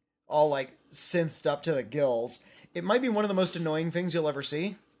 all like synthed up to the gills. It might be one of the most annoying things you'll ever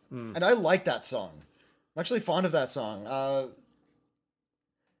see. And I like that song. I'm actually fond of that song.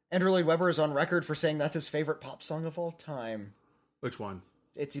 Andrew Lloyd Webber is on record for saying that's his favorite pop song of all time. Which one?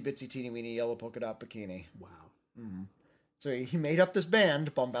 Itsy Bitsy Teeny Weeny Yellow Polka Dot Bikini. Wow. So he made up this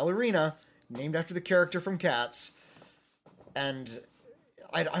band, Bombalurina, named after the character from Cats. And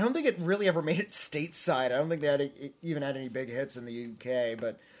I don't think it really ever made it stateside. I don't think they even had any big hits in the UK,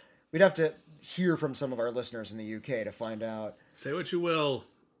 but we'd have to hear from some of our listeners in the UK to find out. Say what you will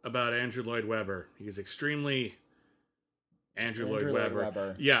about Andrew Lloyd Webber. He's extremely Andrew Lloyd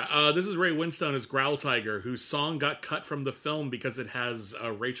Webber. Yeah, this is Ray Winstone as Growl Tiger, whose song got cut from the film because it has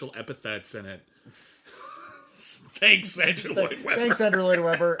racial epithets in it. Thanks, Andrew Lloyd Webber. Thanks, Andrew Lloyd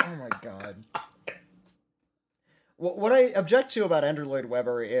Webber. Oh my god. What I object to about Andrew Lloyd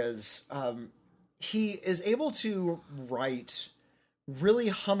Webber is he is able to write really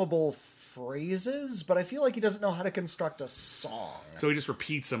hummable phrases, but I feel like he doesn't know how to construct a song. So he just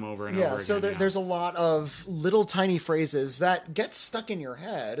repeats them over and over again. So there's a lot of little tiny phrases that get stuck in your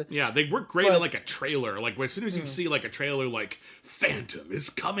head. Yeah, they work great in like a trailer. Like as soon as you see like a trailer like Phantom is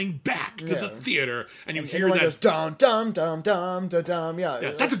coming back to the theater and you hear that goes dum dum dum dum dum dum.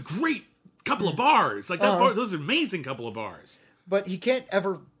 Yeah, that's a great couple of bars. Like that those are amazing couple of bars. But he can't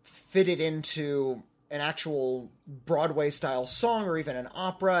ever fit it into an actual Broadway-style song or even an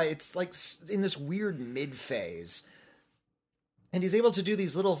opera. It's like in this weird mid-phase. And he's able to do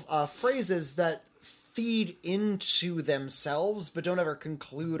these little phrases that feed into themselves, but don't ever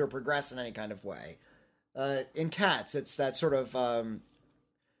conclude or progress in any kind of way. In Cats, it's that sort of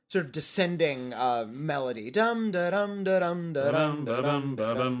descending melody.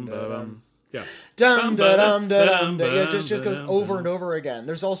 Dum-da-dum-da-dum-da-dum-da-dum-da-dum. Yeah. Dum da dum da dum da. Yeah, just goes over and over again.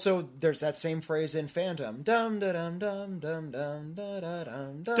 There's that same phrase in Phantom. Dum da dum dum dum dum da da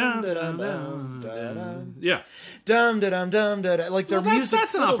dum dum da dum dum da dum. Yeah. Dum da dum dum da da. Like their music.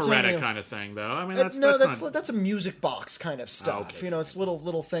 That's an operatic kind of thing, though. I mean, that's a music box kind of stuff. Okay. You know, it's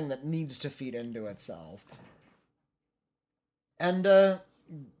little thing that needs to feed into itself. And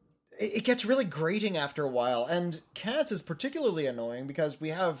it gets really grating after a while. And Cats is particularly annoying because we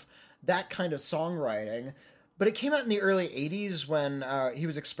have that kind of songwriting, but it came out in the early 80s when he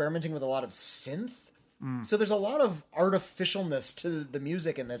was experimenting with a lot of synth. So there's a lot of artificialness to the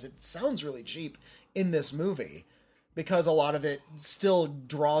music in this. It sounds really cheap in this movie, because a lot of it still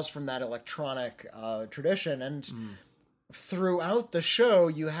draws from that electronic tradition. And throughout the show,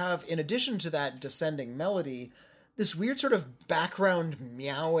 you have, in addition to that descending melody, this weird sort of background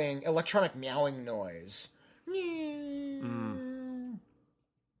meowing, electronic meowing noise.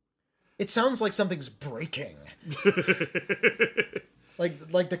 It sounds like something's breaking.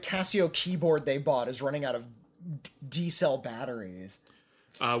 like the Casio keyboard they bought is running out of D-cell batteries.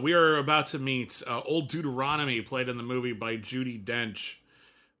 We are about to meet Old Deuteronomy, played in the movie by Judi Dench.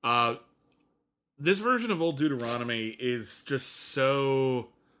 This version of Old Deuteronomy is just so...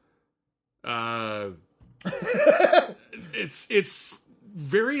 it's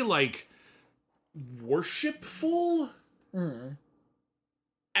very, like, worshipful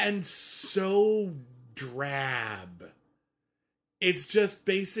and so drab. It's just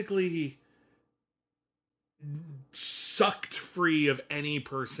basically sucked free of any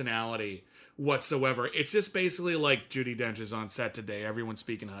personality whatsoever. It's just basically like Judi Dench is on set today. Everyone's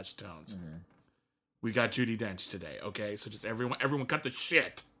speaking hushed tones. We got Judi Dench today, okay? So just everyone cut the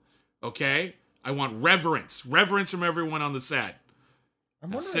shit, okay? I want reverence from everyone on the set.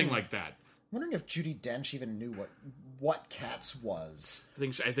 I'm wondering, sing like that. I'm wondering if Judi Dench even knew what Cats was.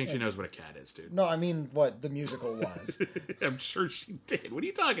 I think she knows what a cat is, dude. No, I mean what the musical was. I'm sure she did. What are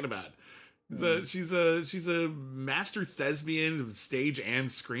you talking about? She's a master thespian of stage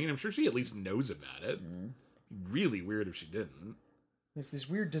and screen. I'm sure she at least knows about it. Really weird if she didn't. There's these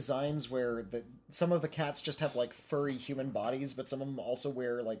weird designs where some of the cats just have like furry human bodies, but some of them also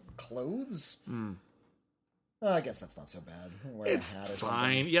wear like clothes. Well, I guess that's not so bad. It's a hat or fine.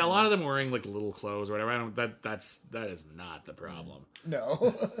 something. Yeah, a lot of them wearing like little clothes or whatever. That is not the problem.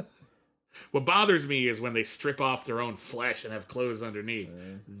 No. What bothers me is when they strip off their own flesh and have clothes underneath.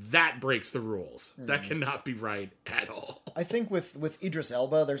 That breaks the rules. That cannot be right at all. I think with Idris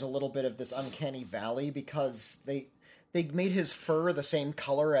Elba, there's a little bit of this uncanny valley because they made his fur the same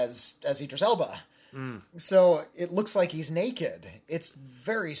color as Idris Elba. So it looks like he's naked. It's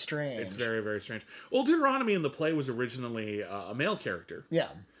very strange. It's very, very strange. Old Deuteronomy in the play was originally a male character. Yeah.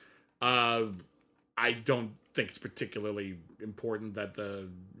 I don't think it's particularly important that the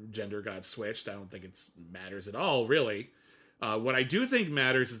gender got switched. I don't think it matters at all, really. What I do think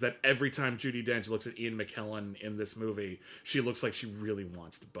matters is that every time Judi Dench looks at Ian McKellen in this movie, she looks like she really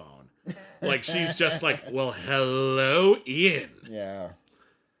wants to bone. Like, she's just like, well, hello, Ian. Yeah.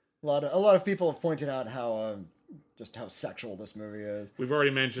 A lot of people have pointed out how sexual this movie is. We've already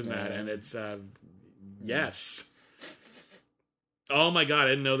mentioned that, and it's, yes. Oh my god,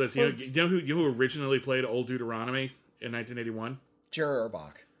 I didn't know this. You know who originally played Old Deuteronomy in 1981? Jerry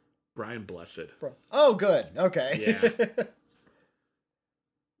Orbach. Brian Blessed. Oh, good. Okay.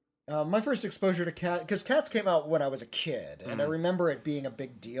 Yeah. My first exposure to because Cats came out when I was a kid, and I remember it being a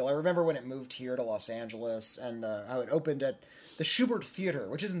big deal. I remember when it moved here to Los Angeles, and how it opened at the Schubert Theater,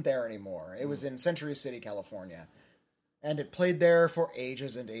 which isn't there anymore. It was in Century City, California. And it played there for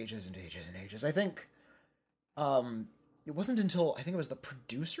ages and ages and ages and ages. I think it wasn't until, I think it was The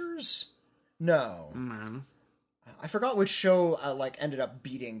Producers? No. I forgot which show ended up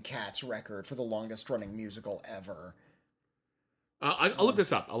beating Cats' record for the longest running musical ever. I'll look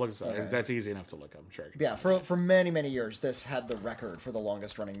this up. Okay. That's easy enough to look up, I'm sure. Yeah, for many, many years, this had the record for the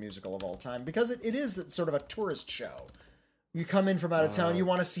longest running musical of all time, because it is sort of a tourist show. You come in from out of town, you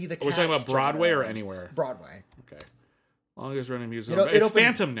want to see the Cats. We're talking about Broadway or anywhere? Broadway. Okay. Longest running musical. It it's opened...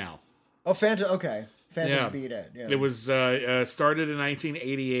 Phantom now. Oh, Phantom, okay. Phantom beat it. Yeah. It was started in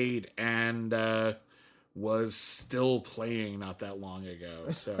 1988 and was still playing not that long ago.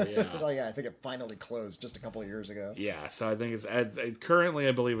 So yeah. Oh yeah, I think it finally closed just a couple of years ago. Yeah, so I think it's currently,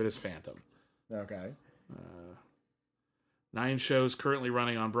 I believe it is Phantom. Okay. 9 shows currently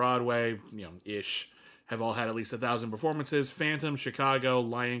running on Broadway, ish, have all had at least 1,000 performances. Phantom, Chicago,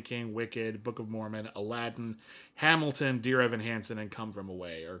 Lion King, Wicked, Book of Mormon, Aladdin, Hamilton, Dear Evan Hansen, and Come From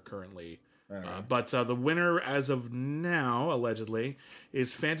Away are currently. But the winner, as of now, allegedly,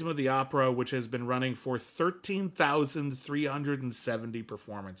 is Phantom of the Opera, which has been running for 13,370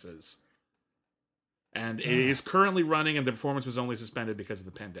 performances. And it is currently running, and the performance was only suspended because of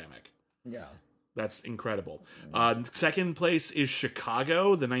the pandemic. Yeah. That's incredible. Second place is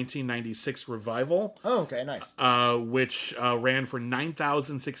Chicago, the 1996 revival. Oh, okay, nice. Which ran for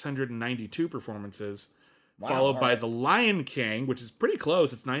 9,692 performances. Wow, followed by The Lion King, which is pretty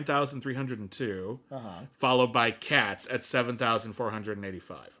close. It's 9,302. Followed by Cats at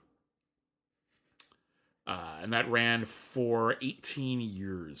 7,485. And that ran for 18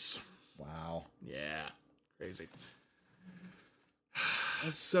 years. Wow. Yeah. Crazy.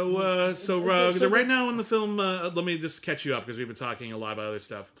 So right now in the film, let me just catch you up because we've been talking a lot about other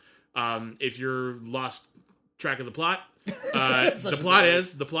stuff. If you're lost track of the plot. Such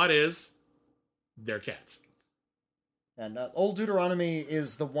The plot is they're cats. And Old Deuteronomy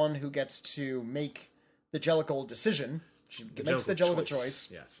is the one who gets to make the Jellicle decision. She makes the Jellicle choice.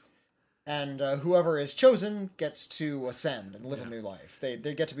 Yes. And whoever is chosen gets to ascend and live a new life. They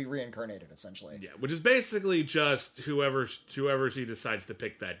get to be reincarnated, essentially. Yeah, which is basically just whoever she decides to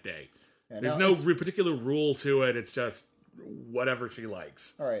pick that day. Yeah, There's no particular rule to it. It's just whatever she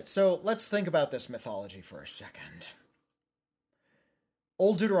likes. All right, so let's think about this mythology for a second.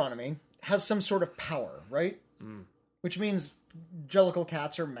 Old Deuteronomy has some sort of power, right? Which means Jellicle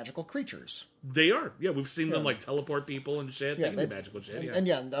cats are magical creatures. They are. Yeah, we've seen them like teleport people and shit. They can do magical shit. And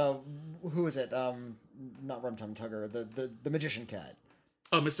who is it? Not Rum Tum Tugger, the magician cat.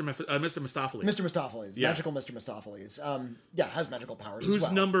 Oh, Mr. Mistopheles. Mr. Mistopheles. Yeah. Magical Mr. Mistopheles. Has magical powers Whose as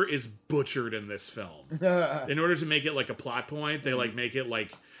well. number is butchered in this film. In order to make it like a plot point, they like make it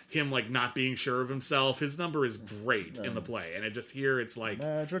like him like not being sure of himself. His number is great in the play. And just here it's like,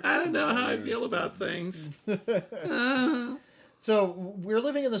 Magic I don't know how I feel about things. So we're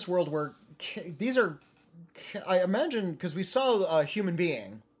living in this world where these are, I imagine, because we saw a human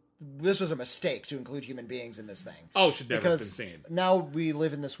being. This was a mistake to include human beings in this thing. Oh, it should never have been because seen. now we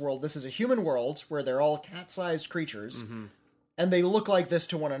live in this world. This is a human world where they're all cat-sized creatures, and they look like this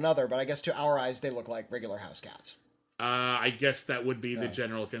to one another. But I guess to our eyes, they look like regular house cats. I guess that would be the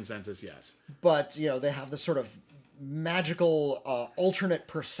general consensus. Yes, But they have this sort of magical alternate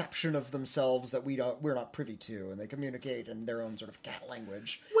perception of themselves that we're not privy to, and they communicate in their own sort of cat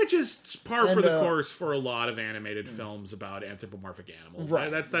language, which is par for the course for a lot of animated films about anthropomorphic animals.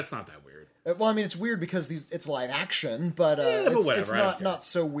 Right. That's not that weird. Well, I mean, it's weird because it's live action, but, it's not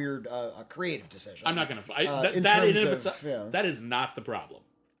so weird a creative decision. I'm not going in to. That is not the problem.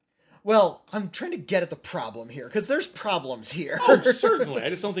 Well, I'm trying to get at the problem here, because there's problems here. Oh, certainly.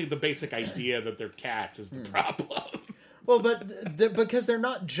 I just don't think the basic idea that they're cats is the problem. Well, but because they're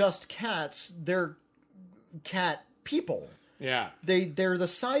not just cats, they're cat people. Yeah. They're the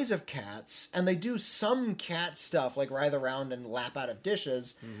size of cats, and they do some cat stuff, like writhe around and lap out of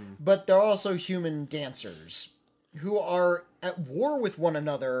dishes, but they're also human dancers who are at war with one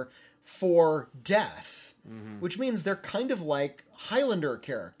another for death, which means they're kind of like Highlander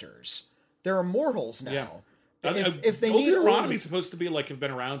characters. They're immortals now. Yeah. If they Old need Deuteronomy's supposed to be like have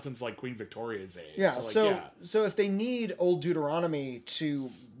been around since like Queen Victoria's age. Yeah, so if they need Old Deuteronomy to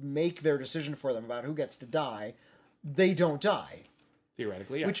make their decision for them about who gets to die, they don't die.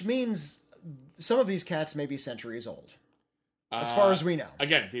 Theoretically, yeah. Which means some of these cats may be centuries old, as far as we know.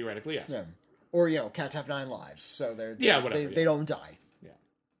 Again, theoretically, yes. Yeah. Or cats have 9 lives, so they don't die. Yeah.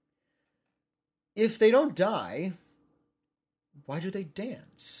 If they don't die, why do they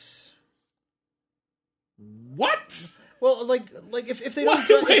dance? What? Well, like if they don't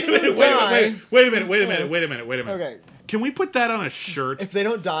die, Wait a minute. Okay. Can we put that on a shirt? If they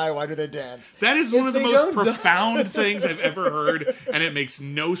don't die, why do they dance? That is one of the most profound things I've ever heard, and it makes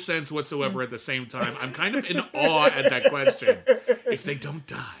no sense whatsoever at the same time. I'm kind of in awe at that question. If they don't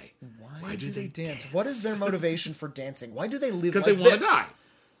die, why do they dance? What is their motivation for dancing? Why do they live because like they want to this? die.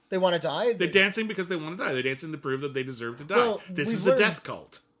 They want to die? They're dancing because they want to die. They're dancing to prove that they deserve to die. Well, this is a death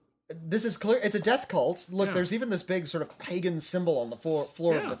cult. This is clear. It's a death cult. Look, there's even this big sort of pagan symbol on the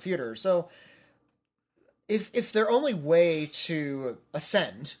floor of the theater. So if their only way to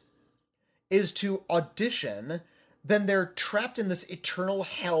ascend is to audition, then they're trapped in this eternal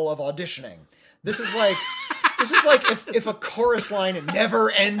hell of auditioning. This is like if a chorus line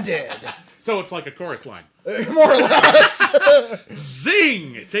never ended. So it's like a chorus line. More or less.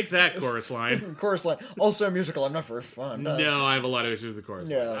 Zing! Take that, chorus line. Chorus line. Also a musical. I'm not very fun. No, I have a lot of issues with the chorus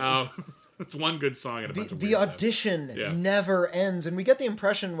line. It's one good song and a bunch of weird audition never ends. And we get the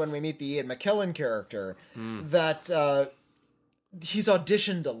impression when we meet the Ian McKellen character that he's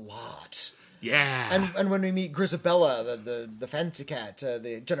auditioned a lot. Yeah. And when we meet Grisabella, the fancy cat,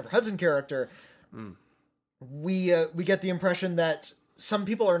 the Jennifer Hudson character, we get the impression that some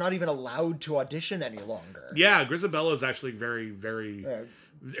people are not even allowed to audition any longer. Yeah, Grisabella is actually very, very...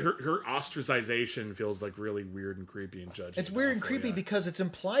 Her ostracization feels like really weird and creepy and judgy. It's weird and creepy because it's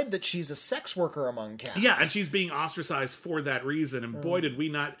implied that she's a sex worker among cats. Yeah, and she's being ostracized for that reason. And boy, did we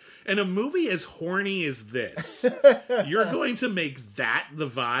not... In a movie as horny as this, you're going to make that the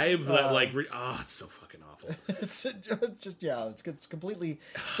vibe that it's so fucking awful. It's just, it's completely...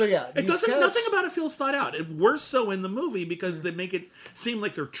 So yeah, nothing about it feels thought out. Worse so in the movie because they make it seem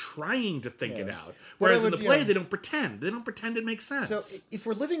like they're trying to think it out. Whereas in the play, they don't pretend. They don't pretend it makes sense. So if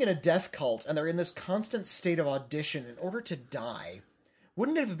we're living in a death cult and they're in this constant state of audition in order to die,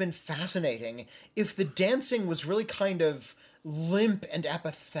 wouldn't it have been fascinating if the dancing was really kind of limp and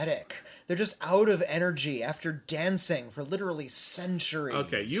apathetic. They're just out of energy after dancing for literally centuries.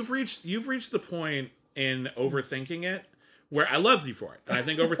 Okay, you've reached the point in overthinking it where I love you for it. And I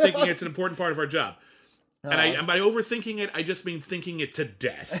think overthinking it's an important part of our job. And by overthinking it, I just mean thinking it to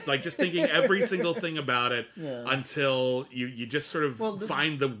death. Like, just thinking every single thing about it until you just sort of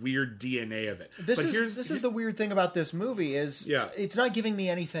find the weird DNA of it. This is the weird thing about this movie is it's not giving me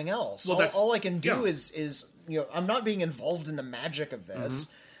anything else. Well, all I can do is I'm not being involved in the magic of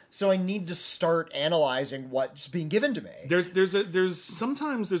this. So I need to start analyzing what's being given to me. There's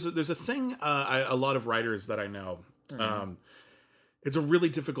sometimes a thing a lot of writers that I know. It's a really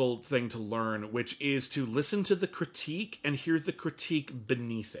difficult thing to learn, which is to listen to the critique and hear the critique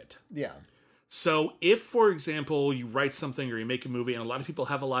beneath it. Yeah. So if, for example, you write something or you make a movie and a lot of people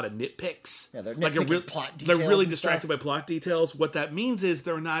have a lot of nitpicks. Yeah, they're nitpicking plot details. They're really distracted by plot details. What that means is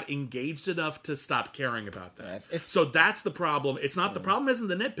they're not engaged enough to stop caring about that. So that's the problem. It's not the problem isn't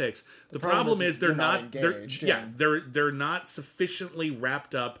the nitpicks. The problem is they're not engaged. They're not sufficiently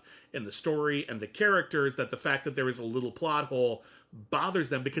wrapped up in the story and the characters that the fact that there is a little plot hole bothers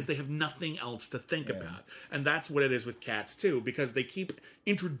them because they have nothing else to think about. And that's what it is with Cats too, because they keep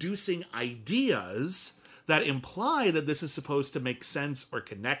introducing ideas that imply that this is supposed to make sense or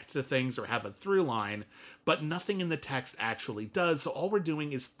connect to things or have a through line, but nothing in the text actually does. So all we're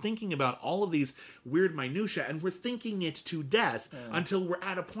doing is thinking about all of these weird minutia, and we're thinking it to death until we're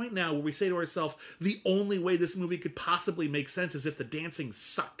at a point now where we say to ourselves, the only way this movie could possibly make sense is if the dancing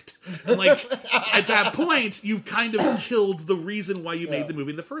sucked. And like, at that point, you've kind of killed the reason why you made the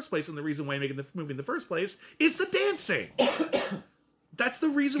movie in the first place, and the reason why you're making the movie in the first place is the dancing. That's the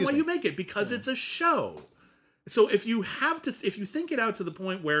reason why you make it, because it's a show. So if you think it out to the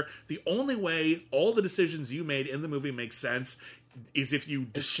point where the only way all the decisions you made in the movie make sense is if you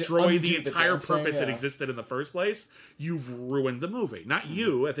destroy the entire purpose that existed in the first place, you've ruined the movie. Not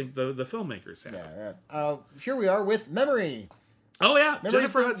you, I think the filmmakers have. Here we are with Memory. Oh yeah,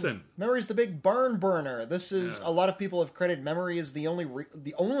 Jennifer Hudson. Memory's the big barn burner. This is a lot of people have credited Memory as the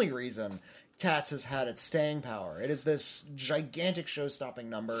only reason Cats has had its staying power. It is this gigantic show-stopping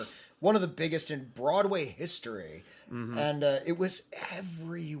number, one of the biggest in Broadway history, and it was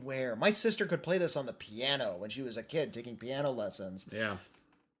everywhere. My sister could play this on the piano when she was a kid taking piano lessons. Yeah.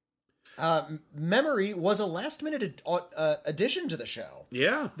 Memory was a last-minute addition to the show.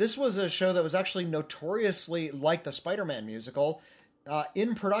 Yeah. This was a show that was actually notoriously like the Spider-Man musical,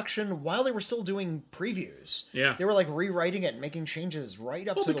 in production while they were still doing previews. Yeah. They were like rewriting it and making changes right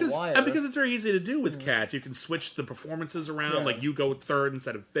up to the wire. And because it's very easy to do with Cats. You can switch the performances around, like you go third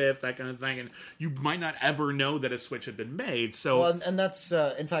instead of fifth, that kind of thing, and you might not ever know that a switch had been made. So, and that's,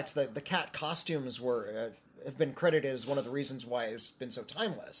 in fact, the cat costumes have been credited as one of the reasons why it's been so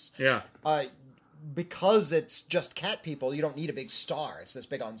timeless. Yeah. Because it's just cat people, you don't need a big star. It's this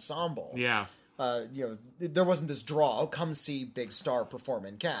big ensemble. Yeah. There wasn't this draw, come see big star perform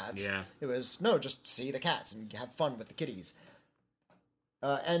in Cats. Yeah. It was, just see the cats and have fun with the kitties.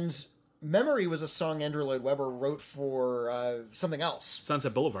 And Memory was a song Andrew Lloyd Webber wrote for something else.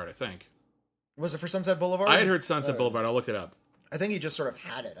 Sunset Boulevard, I think. Was it for Sunset Boulevard? I had heard Sunset Boulevard. I'll look it up. I think he just sort of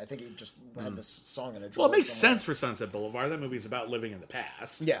had it. I think he just had this song in a drawer. Well, it makes sense for Sunset Boulevard. That movie's about living in the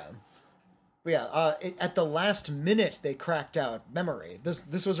past. Yeah. Yeah, at the last minute, they cracked out Memory.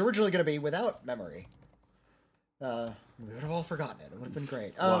 This was originally going to be without Memory. We would have all forgotten it. It would have been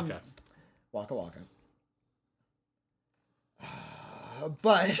great. Waka. Waka.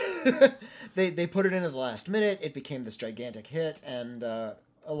 But they put it in at the last minute. It became this gigantic hit, and a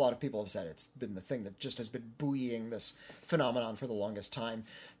lot of people have said it's been the thing that just has been buoying this phenomenon for the longest time,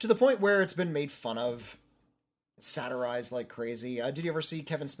 to the point where it's been made fun of, satirized like crazy. Did you ever see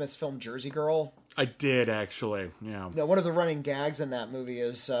Kevin Smith's film Jersey Girl? I did, actually. Yeah. Now, one of the running gags in that movie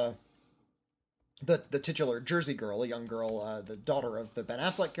is the titular Jersey girl, a young girl, the daughter of the Ben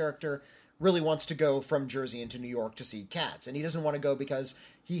Affleck character, really wants to go from Jersey into New York to see Cats, and he doesn't want to go because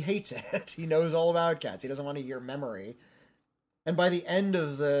he hates it. He knows all about Cats. He doesn't want to hear Memory. And by the end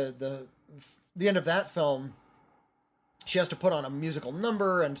of the end of that film, she has to put on a musical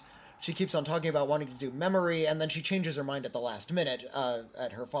number, and she keeps on talking about wanting to do Memory, and then she changes her mind at the last minute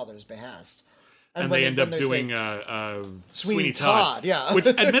at her father's behest. And they end up doing Sweeney Todd, yeah. Which,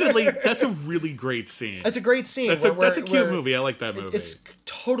 admittedly, that's a really great scene. It's a great scene. That's a cute movie. I like that movie. It's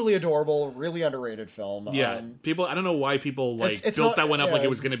totally adorable, really underrated film. Yeah, I don't know why people built that one up like it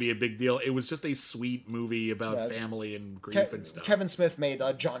was going to be a big deal. It was just a sweet movie about family and grief and stuff. Kevin Smith made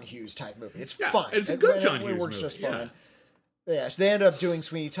a John Hughes type movie. It's fun. It's a good John Hughes movie. It works just fine. Yeah, so they ended up doing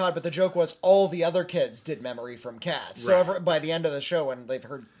Sweeney Todd, but the joke was all the other kids did Memory from Cats. Right. So by the end of the show, when they've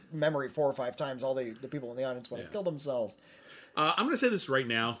heard Memory 4 or 5 times, all the people in the audience want to kill themselves. I'm going to say this right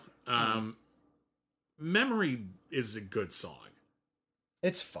now. Memory is a good song.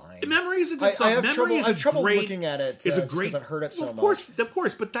 It's fine. Memory is a good song. I have trouble looking at it. It's a great. Because I've heard it so much. Of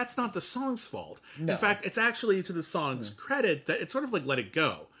course, but that's not the song's fault. No. In fact, it's actually to the song's credit that it's sort of like Let It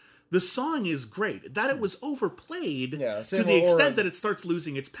Go. The song is great. That it was overplayed to the extent that it starts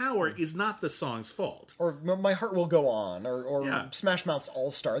losing its power is not the song's fault. Or My Heart Will Go On, or Smash Mouth's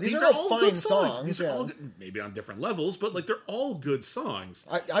All Star. These are all fine songs. These are all maybe on different levels, but like they're all good songs.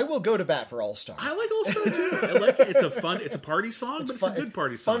 I will go to bat for All Star. I like All Star too. I like it. It's a party song, it's a good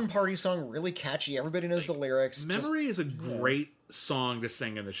party song. Fun party song, really catchy. Everybody knows the lyrics. Memory is a great song to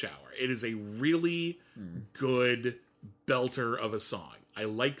sing in the shower. It is a really good belter of a song. I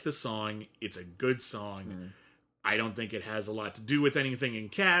like the song. It's a good song. I don't think it has a lot to do with anything in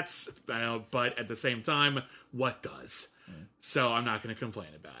Cats, but at the same time, what does? So I'm not going to complain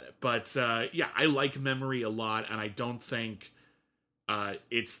about it. But I like Memory a lot, and I don't think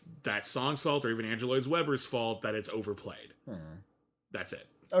it's that song's fault or even Andrew Lloyd Webber's fault that it's overplayed. That's it.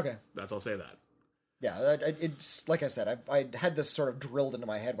 Okay. I'll say that. Yeah, it's like I said, I had this sort of drilled into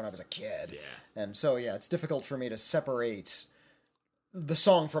my head when I was a kid. Yeah. And so, it's difficult for me to separate the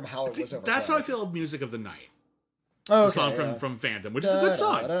song from how it was overplayed. That's how I feel of Music of the Night. Oh, the song from Phantom, which is a good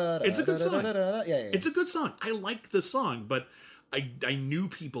song. It's a good song. It's a good song. I like the song, but I knew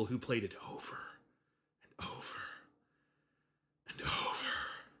people who played it over and over and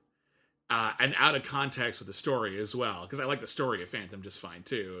over. And out of context with the story as well, because I like the story of Phantom just fine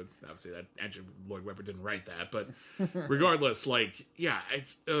too. Obviously, that Andrew Lloyd Webber didn't write that, but regardless,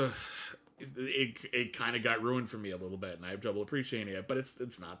 it's it kind of got ruined for me a little bit, and I have trouble appreciating it. But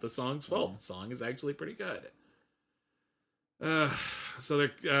it's not the song's fault. The song is actually pretty good.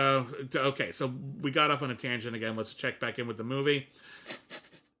 So we got off on a tangent again. Let's check back in with the movie.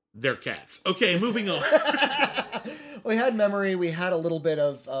 They're cats. Okay, moving on. We had Memory. We had a little bit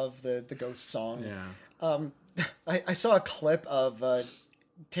of the Ghost song. Yeah. I saw a clip of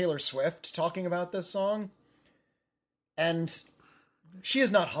Taylor Swift talking about this song, and she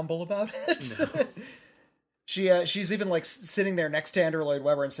is not humble about it. No. She's even sitting there next to Andrew Lloyd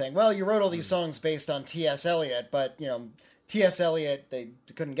Webber and saying, "Well, you wrote all these songs based on T.S. Eliot, but T.S. Eliot, they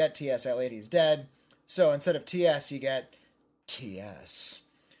couldn't get T.S. Eliot, he's dead. So instead of T.S., you get T.S."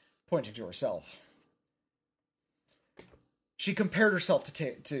 Pointing to herself. She compared herself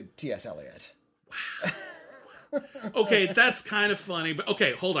to T.S. Eliot. Wow. Okay, that's kind of funny, but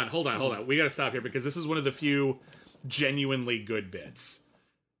okay, hold on. We gotta stop here because this is one of the few genuinely good bits.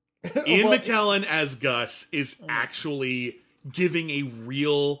 Ian McKellen as Gus is actually giving a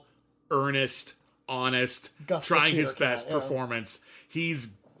real, earnest, honest, Gus trying his best performance.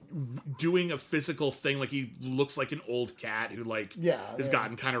 He's doing a physical thing, like he looks like an old cat who has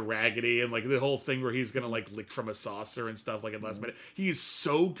gotten kind of raggedy, and the whole thing where he's gonna lick from a saucer and stuff in last minute. He is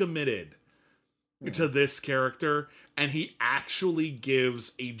so committed to this character, and he actually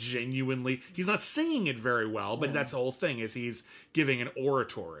gives a genuinely, he's not singing it very well, but that's the whole thing, is he's giving an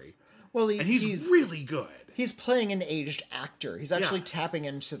oratory. Well, he's really good. He's playing an aged actor. He's actually tapping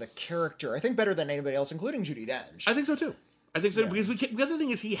into the character, I think, better than anybody else, including Judi Dench. I think so too. Because the other thing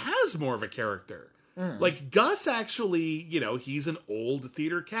is he has more of a character. Gus actually, he's an old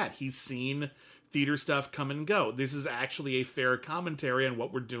theater cat. He's seen theater stuff come and go. This is actually a fair commentary on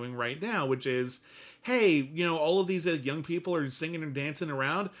what we're doing right now, which is, hey, all of these young people are singing and dancing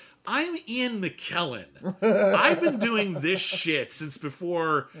around. I'm Ian McKellen. I've been doing this shit since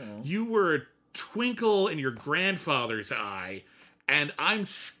before you were a twinkle in your grandfather's eye, and I'm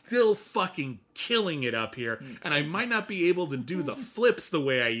still fucking killing it up here, and I might not be able to do the flips the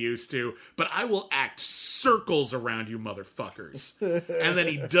way I used to, but I will act circles around you motherfuckers. And then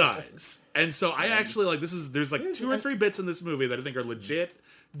he does. And so I actually there's 2 or 3 bits in this movie that I think are legit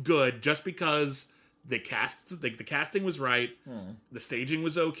good, just because the casting was right, the staging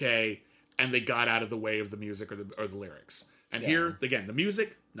was okay, and they got out of the way of the music or the lyrics. And here, again, the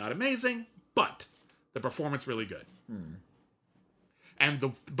music, not amazing, but the performance really good.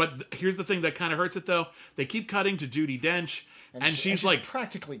 But here's the thing that kind of hurts it, though. They keep cutting to Judi Dench, and she's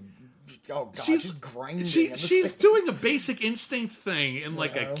practically, oh god, she's grinding. She's doing a Basic Instinct thing in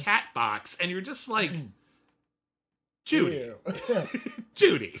a cat box, and you're just like, Judy,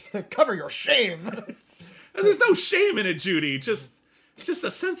 Judy, cover your shame. And there's no shame in it, Judy. Just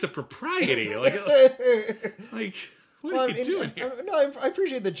a sense of propriety. What are you doing here? I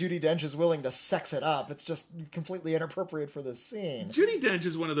appreciate that Judi Dench is willing to sex it up. It's just completely inappropriate for this scene. Judi Dench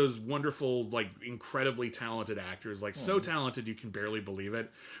is one of those wonderful, like, incredibly talented actors, like, so talented you can barely believe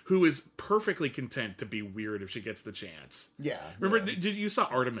it, who is perfectly content to be weird if she gets the chance. Yeah. Remember, did you saw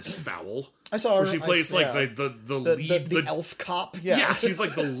Artemis Fowl? I saw her. Where she plays, the lead... The elf cop? Yeah. Yeah, she's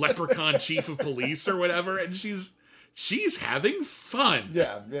like the leprechaun chief of police or whatever, and she's having fun.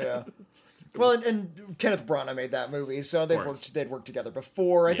 Yeah. Well, and Kenneth Branagh made that movie, so they'd worked together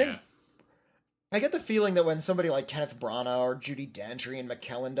before. I think I get the feeling that when somebody like Kenneth Branagh or Judi Dench or Ian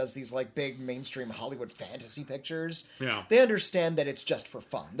McKellen does these like big mainstream Hollywood fantasy pictures, they understand that it's just for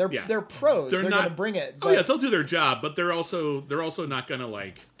fun. They're pros. They're going to bring it. But they'll do their job, but they're also not going to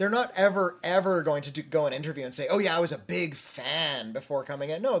like. They're not ever going to go an interview and say, "Oh yeah, I was a big fan before coming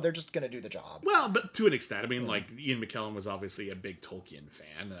in." No, they're just going to do the job. Well, but to an extent, I mean, like Ian McKellen was obviously a big Tolkien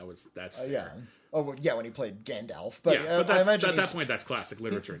fan. That's fair. Yeah. Oh, well, yeah, when he played Gandalf. But, but I imagine at that point, that's classic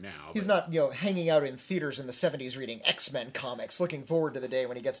literature now. He's not, hanging out in theaters in the 70s reading X-Men comics, looking forward to the day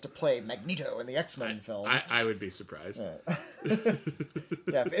when he gets to play Magneto in the X-Men film. I would be surprised. Yeah,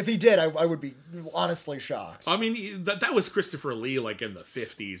 if he did, I would be honestly shocked. I mean, that was Christopher Lee, like, in the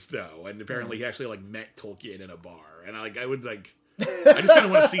 50s, though, and apparently he actually, like, met Tolkien in a bar. And, I just kind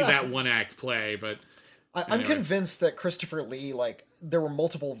of want to see that one-act play, but... I'm convinced that Christopher Lee, like, there were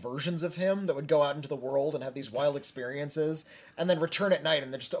multiple versions of him that would go out into the world and have these wild experiences, and then return at night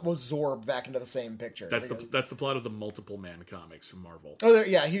and then just absorb back into the same picture. That's the plot of the Multiple Man comics from Marvel. Oh,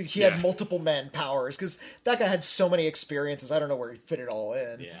 yeah, he had multiple man powers, because that guy had so many experiences, I don't know where he fit it all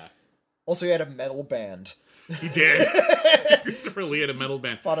in. Yeah. Also, he had a metal band. He did. Christopher Lee had a metal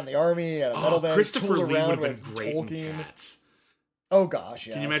band. Fought in the army, had a metal band. Christopher Lee around would have been great Tolkien. in Cats. Oh, gosh,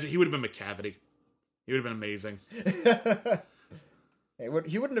 yes. Can you imagine? He would have been McCavity. He would have been amazing. He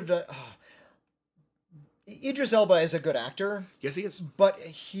wouldn't have done... Oh. Idris Elba is a good actor. Yes, he is. But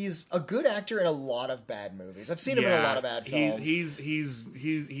he's a good actor in a lot of bad movies. I've seen him in a lot of bad films. He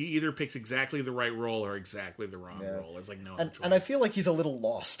either picks exactly the right role or exactly the wrong role. It's like no other choice. And I feel like he's a little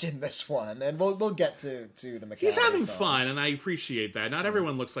lost in this one. And we'll get to the mechanics. He's having fun, and I appreciate that. Not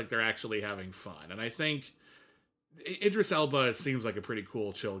everyone looks like they're actually having fun. And I think Idris Elba seems like a pretty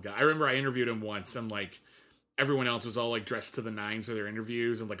cool, chill guy. I remember I interviewed him once, and like everyone else was all like dressed to the nines for their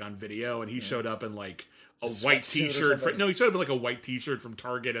interviews and like on video, and he showed up in like a white t-shirt. He showed up in like a white t-shirt from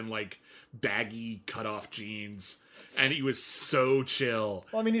Target and like baggy cutoff jeans, and he was so chill.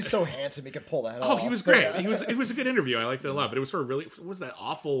 Well, I mean, he's so handsome he could pull that off. Oh, he was great. It was a good interview. I liked it a lot. But it was for what was that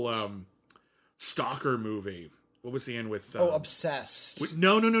awful stalker movie? What was he in with? Obsessed.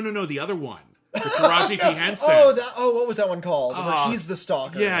 No. The other one. With Taraji P. Henson. What was that one called? Where he's the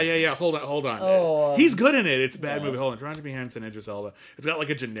stalker. Yeah. Hold on. Oh, he's good in it. It's a bad movie. Hold on. Taraji P. Henson, Idris Elba. It's got like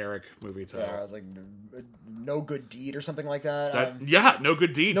a generic movie title. Yeah, it was like No Good Deed or something like that. No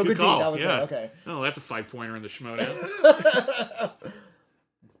Good Deed. No Good call. Deed. That was it. Okay. Oh, that's a 5-pointer in the Schmoedown.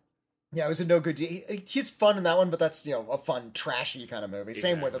 Yeah, it was a No Good Deed. He's fun in that one, but that's a fun, trashy kind of movie.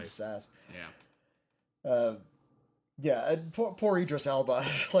 Exactly. Same with Obsessed. Yeah. Yeah, poor Idris Elba.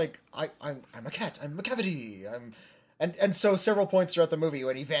 Like, I'm a cat. I'm McCavity. And so several points throughout the movie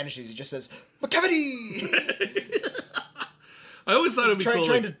when he vanishes, he just says McCavity. I always thought it'd be cool.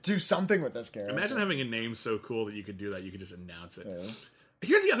 Trying to do something with this character. Imagine having a name so cool that you could do that. You could just announce it. Yeah.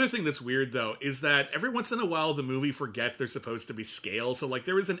 Here's the other thing that's weird, though, is that every once in a while the movie forgets they're supposed to be scale. So, like,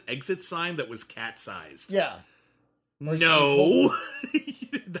 there was an exit sign that was cat-sized. Yeah. No.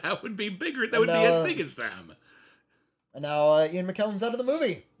 That would be bigger. That would be as big as them. And now Ian McKellen's out of the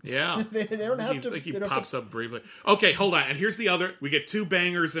movie. Yeah. they don't have to... Like he pops up briefly. Okay, hold on. And here's the other... We get 2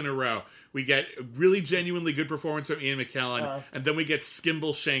 bangers in a row. We get a really genuinely good performance from Ian McKellen. And then we get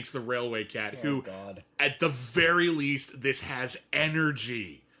Skimble Shanks, the railway cat, who, at the very least, this has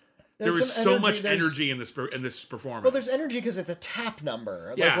energy. There is so much energy in this performance. Well, there's energy because it's a tap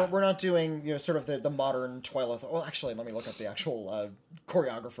number. Yeah. Like, we're not doing sort of the modern Twilight... Well, actually, let me look up the actual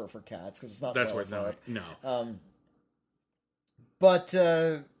choreographer for Cats, because it's not That's Twilight. worth knowing. No. But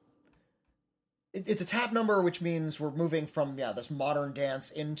it's a tap number, which means we're moving from this modern dance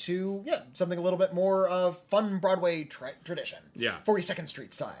into something a little bit more fun Broadway tradition. Yeah, 42nd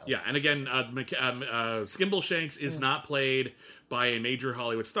Street style. Yeah, and again, Skimble Shanks is not played by a major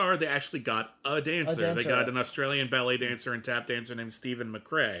Hollywood star. They actually got a dancer. They got an Australian ballet dancer and tap dancer named Stephen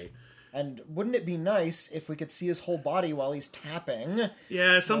McRae. And wouldn't it be nice if we could see his whole body while he's tapping?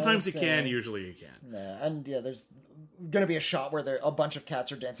 Yeah, sometimes you can. Usually you can. Yeah, and there's going to be a shot where a bunch of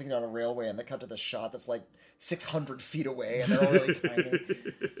cats are dancing down a railway, and they cut to this shot that's like 600 feet away, and they're all really tiny.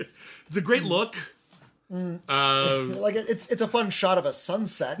 It's a great look. Like it's a fun shot of a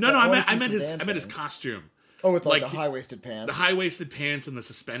sunset. No, I meant his costume. Oh, with like the high-waisted pants. The high-waisted pants and the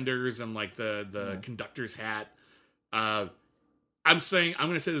suspenders and like the conductor's hat. I'm going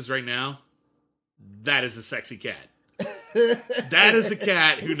to say this right now. That is a sexy cat. That is a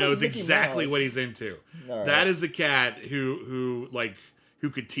cat who knows exactly what he's into. Right. That is a cat who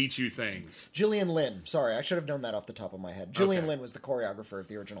could teach you things. Gillian Lynn. Sorry, I should have known that off the top of my head. Gillian Lynn was the choreographer of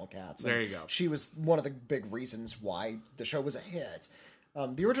the original Cats. There you go. She was one of the big reasons why the show was a hit.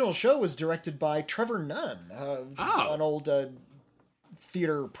 The original show was directed by Trevor Nunn, an old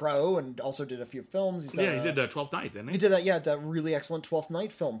theater pro, and also did a few films. He did Twelfth Night, didn't he? He did that, that really excellent 12th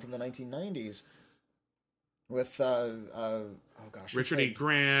Night film from the 1990s. With, Richard E.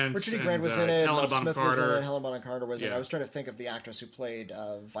 Grant. Richard E. Grant was in it. Helena Maud Smith Bonham was in Carter. it. Helena Bonham Carter was in it. I was trying to think of the actress who played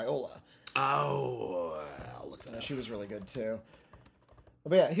Viola. Oh, I'll look that up. She was really good, too.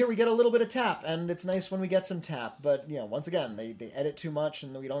 But yeah, here we get a little bit of tap, and it's nice when we get some tap. But, once again, they edit too much,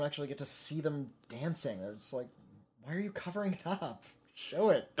 and we don't actually get to see them dancing. It's like, why are you covering it up? Show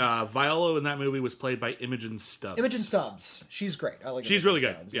it. Viola in that movie was played by Imogen Stubbs. Imogen Stubbs. She's great. I like. She's Imogen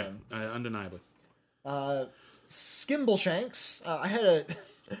really Stubbs, good. Yeah, undeniably. Skimbleshanks. I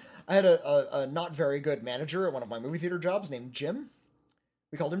had a not very good manager at one of my movie theater jobs named Jim.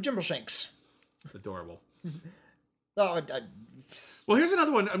 We called him Jimbleshanks. Adorable. Well, here's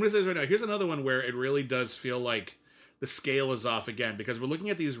another one. I'm going to say this right now. Here's another one where it really does feel like the scale is off again, because we're looking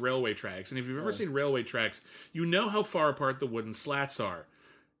at these railway tracks, and if you've ever seen railway tracks, you know how far apart the wooden slats are.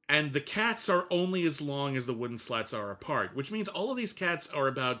 And the cats are only as long as the wooden slats are apart, which means all of these cats are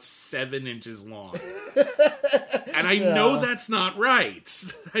about 7 inches long. And I know that's not right.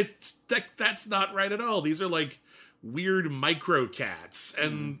 That's not right at all. These are like weird micro cats.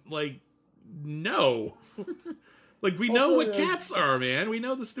 And no. Like, we know what cats are, man. We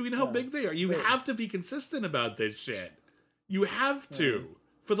know this. We know how big they are. You have to be consistent about this shit. You have to.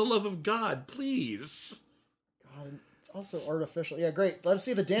 For the love of God, please. God, it's also artificial. Yeah, great. Let's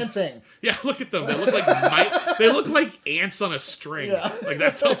see the dancing. Yeah, look at them. They look like they look like ants on a string. Yeah. Like,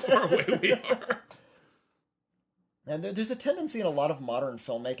 that's how far away we are. And there's a tendency in a lot of modern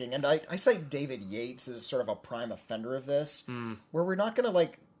filmmaking, and I cite David Yates as sort of a prime offender of this, where we're not going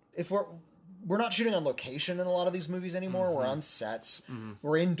to, if we're not shooting on location in a lot of these movies anymore. Mm-hmm. We're on sets. Mm-hmm.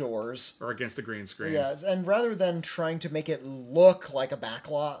 We're indoors. Or against the green screen. Yeah, and rather than trying to make it look like a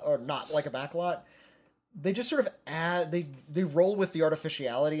backlot, or not like a backlot, they just sort of add, they roll with the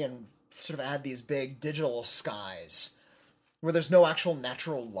artificiality and sort of add these big digital skies where there's no actual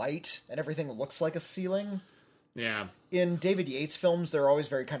natural light and everything looks like a ceiling. Yeah. In David Yates films, they're always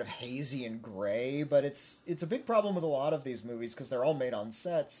very kind of hazy and gray, but it's a big problem with a lot of these movies because they're all made on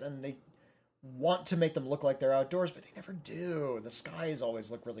sets and they want to make them look like they're outdoors, but they never do. The skies always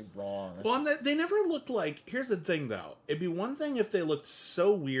look really wrong. Well, and they never look like... Here's the thing, though. It'd be one thing if they looked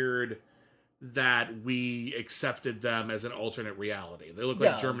so weird that we accepted them as an alternate reality. They look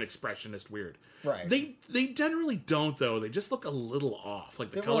like German expressionist weird. Right. They generally don't, though. They just look a little off.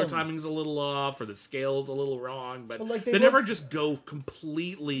 Like, the color timing's a little off, or the scale's a little wrong, but they never just go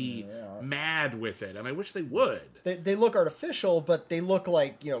completely mad with it, and I wish they would. They look artificial, but they look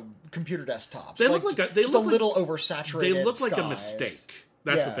like, computer desktops. They look like a little oversaturated. They look like skies. a mistake.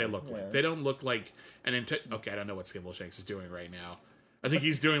 That's what they look like. They don't look like an... Okay, I don't know what Skimbleshanks is doing right now. I think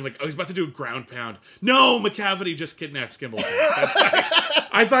he's doing he's about to do a ground pound. No, McCavity just kidnapped Skimbleshanks.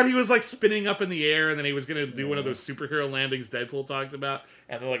 I thought he was spinning up in the air, and then he was going to do one of those superhero landings Deadpool talked about,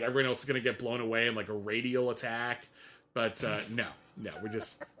 and then everyone else is going to get blown away in a radial attack. But no, we're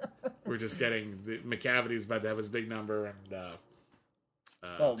just getting McCavity's about to have his big number,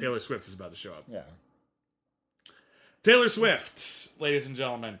 and Taylor Swift is about to show up. Yeah. Taylor Swift, ladies and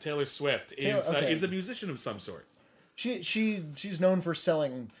gentlemen, Taylor Swift is a musician of some sort. She's known for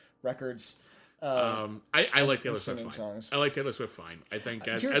selling records. I like Taylor Swift fine. Songs. I like Taylor Swift fine. I think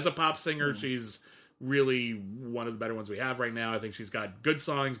as a pop singer, she's really one of the better ones we have right now. I think she's got good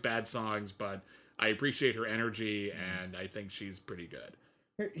songs, bad songs, but I appreciate her energy, and I think she's pretty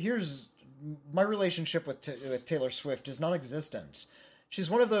good. Here's my relationship with Taylor Swift is non-existent. She's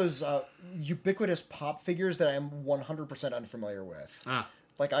one of those ubiquitous pop figures that I am 100% unfamiliar with.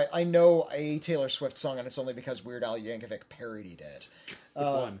 I know a Taylor Swift song, and it's only because Weird Al Yankovic parodied it. Which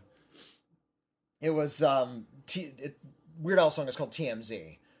one? It was Weird Al's song is called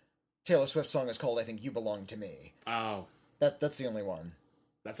TMZ. Taylor Swift's song is called, I think, You Belong to Me. Oh, that's the only one.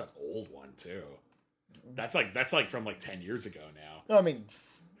 That's an old one too. That's from 10 years ago now. No, I mean,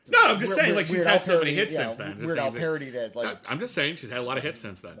 no, I'm just saying she's had so many hits since then. Weird Al parodied it. I'm just saying she's had a lot of hits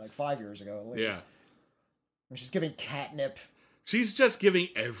since then. 5 years ago, at least. Yeah, and she's giving catnip. She's just giving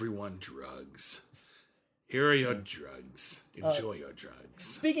everyone drugs. Here are your drugs. Enjoy your drugs.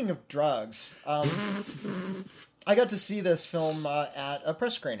 Speaking of drugs, I got to see this film at a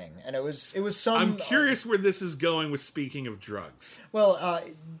press screening, and it was some. I'm curious where this is going with speaking of drugs. Well,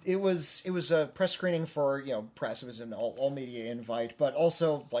 it was a press screening for press. It was an all media invite, but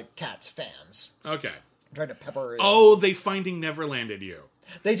also like Cats fans. Okay. Tried to pepper. Oh, they Finding Neverlanded you.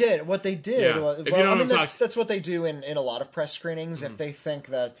 They did. What they did was, that's what they do in a lot of press screenings. If they think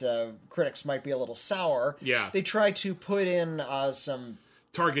that critics might be a little sour, they try to put in some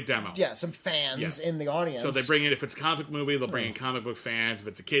target demo. Yeah, some fans in the audience. So they bring in, if it's a comic movie, they'll bring in comic book fans. If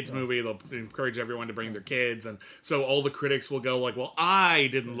it's a kids movie, they'll encourage everyone to bring their kids. And so all the critics will go like, well, I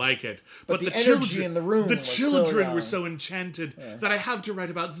didn't like it. But the energy children in the room were so enchanted that I have to write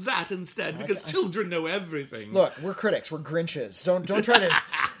about that instead because children know everything. Look, we're critics. We're Grinches. Don't try to...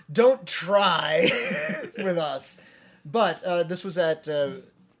 don't try with us. But this was at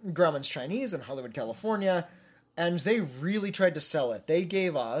Grauman's Chinese in Hollywood, California. And they really tried to sell it. They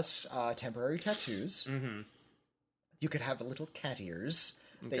gave us temporary tattoos. Mm-hmm. You could have little cat ears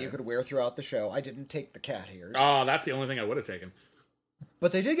that you could wear throughout the show. I didn't take the cat ears. Oh, that's the only thing I would have taken.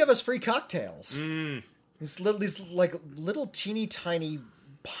 But they did give us free cocktails. These little teeny tiny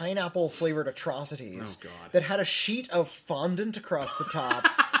pineapple flavored atrocities that had a sheet of fondant across the top,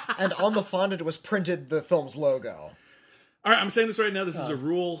 and on the fondant was printed the film's logo. All right, I'm saying this right now. This is a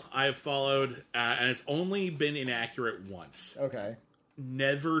rule I have followed, and it's only been inaccurate once. Okay.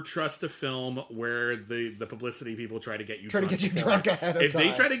 Never trust a film where the publicity people try to get you drunk ahead of time. If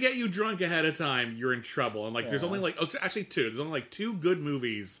they try to get you drunk ahead of time, you're in trouble. And there's only actually two. There's only two good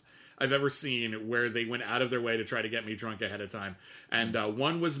movies I've ever seen where they went out of their way to try to get me drunk ahead of time. And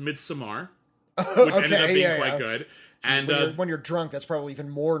one was Midsommar, which ended up being quite good. And when you're drunk, that's probably even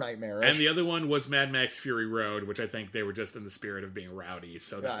more nightmarish. And the other one was Mad Max Fury Road, which I think they were just in the spirit of being rowdy,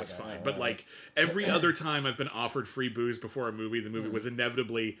 so that was fine. But every other time I've been offered free booze before a movie, the movie was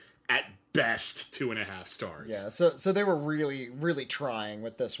inevitably at best 2.5 stars. Yeah, so they were really, really trying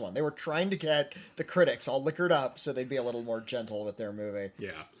with this one. They were trying to get the critics all liquored up so they'd be a little more gentle with their movie.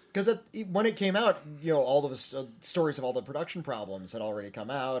 Yeah. Because when it came out, all of the stories of all the production problems had already come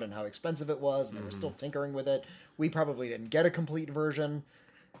out and how expensive it was, and they were still tinkering with it. We probably didn't get a complete version.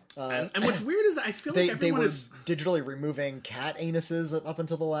 And what's weird is that I feel like everyone is digitally removing cat anuses up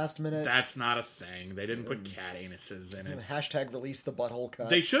until the last minute. That's not a thing. They didn't put cat anuses in it. Hashtag release the butthole cut.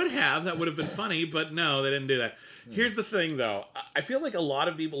 They should have. That would have been funny, but no, they didn't do that. Here's the thing, though. I feel like a lot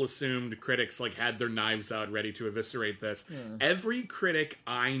of people assumed critics had their knives out ready to eviscerate this. Every critic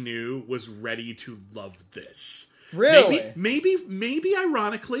I knew was ready to love this. Really? Maybe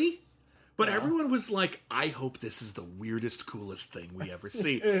ironically. But everyone was like, I hope this is the weirdest, coolest thing we ever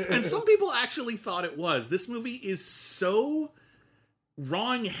see. And some people actually thought it was. This movie is so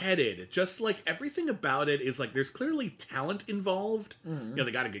wrong-headed. Just everything about it is there's clearly talent involved.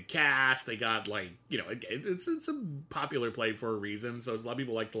 They got a good cast. They got it's a popular play for a reason. So a lot of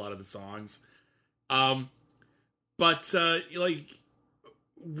people liked a lot of the songs. But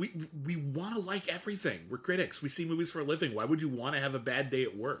we want to like everything. We're critics. We see movies for a living. Why would you want to have a bad day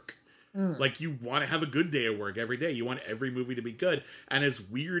at work? You want to have a good day at work every day. You want every movie to be good. And as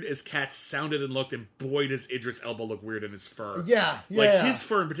weird as Cats sounded and looked, and boy, does Idris Elba look weird in his fur. Yeah. His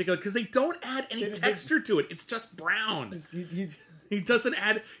fur in particular, because they don't add any texture to it. It's just brown. He doesn't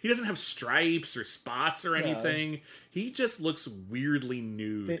have stripes or spots or anything. He just looks weirdly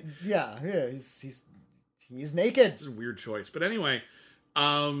nude. He's naked. It's a weird choice. But anyway,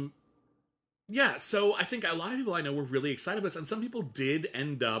 so I think a lot of people I know were really excited about this, and some people did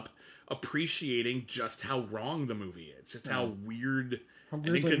end up appreciating just how wrong the movie is, just how weird and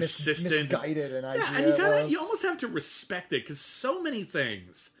inconsistent, misguided an idea. And you almost have to respect it because so many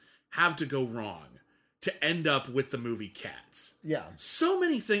things have to go wrong to end up with the movie Cats. Yeah, so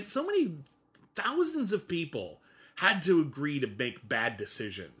many things, so many thousands of people had to agree to make bad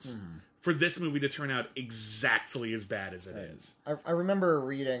decisions. For this movie to turn out exactly as bad as it is. I remember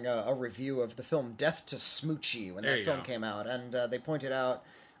reading a review of the film Death to Smoochie when that film came out, and they pointed out,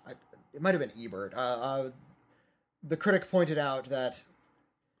 it might have been Ebert, the critic pointed out that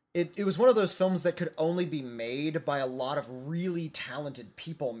it was one of those films that could only be made by a lot of really talented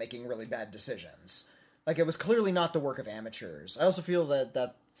people making really bad decisions. It was clearly not the work of amateurs. I also feel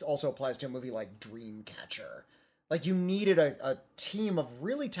that also applies to a movie like Dreamcatcher. You needed a team of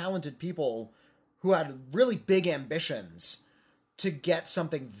really talented people who had really big ambitions to get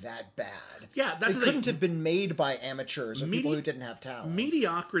something that bad. Yeah, that's it. Couldn't have been made by amateurs or people who didn't have talent.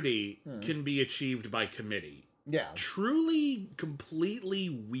 Mediocrity can be achieved by committee. Yeah. Truly, completely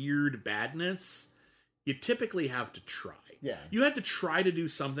weird badness, you typically have to try. Yeah. You have to try to do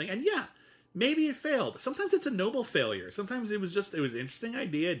something, and maybe it failed. Sometimes it's a noble failure. Sometimes it was an interesting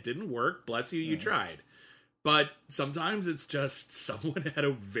idea. It didn't work. Bless you, you tried. But sometimes it's just someone had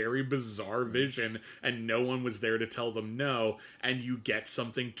a very bizarre vision and no one was there to tell them no, and you get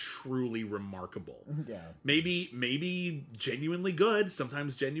something truly remarkable. Yeah. Maybe genuinely good,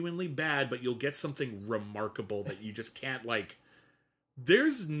 sometimes genuinely bad, but you'll get something remarkable that you just can't, like...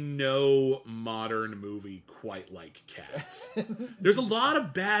 There's no modern movie quite like Cats. There's a lot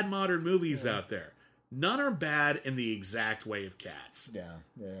of bad modern movies out there. None are bad in the exact way of Cats. Yeah.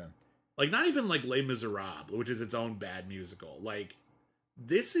 Like, not even like Les Miserables, which is its own bad musical. Like,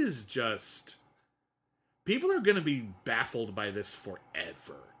 this is just... People are going to be baffled by this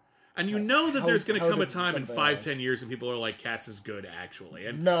forever. And you know that there's going to come a time in 5-10 years when people are like, Cats is good, actually.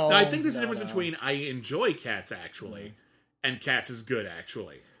 And I think there's a difference between I enjoy Cats, actually, and Cats is good,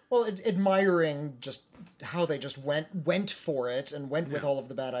 actually. Well, admiring just how they just went for it and went with all of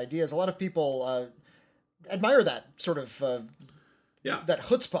the bad ideas. A lot of people admire that sort of that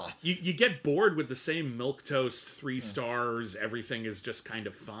chutzpah. You get bored with the same milquetoast 3 stars. Everything is just kind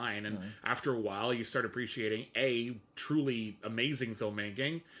of fine, and after a while, you start appreciating truly amazing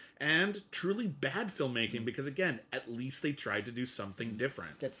filmmaking and truly bad filmmaking because, again, at least they tried to do something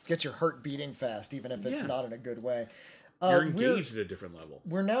different. Gets your heart beating fast, even if it's not in a good way. You're engaged at a different level.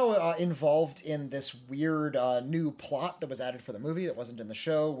 We're now involved in this weird new plot that was added for the movie that wasn't in the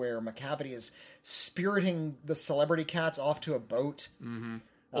show, where Macavity is spiriting the celebrity cats off to a boat. Mm-hmm.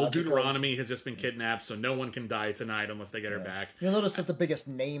 Old Deuteronomy has just been kidnapped, so no one can die tonight unless they get her back. You'll notice that the biggest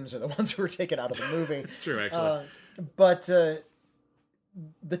names are the ones who were taken out of the movie. It's true, actually. But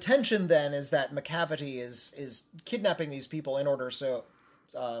the tension then is that Macavity is kidnapping these people in order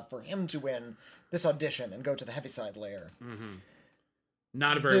for him to win this audition and go to the Heaviside Layer. Mm-hmm.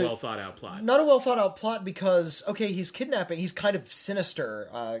 Not a very well thought out plot. Not a well thought out plot because, okay, he's kidnapping, he's kind of sinister,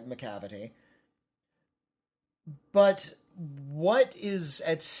 Macavity. But what is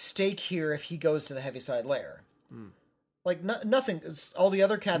at stake here if he goes to the Heaviside Layer? Like, nothing. All the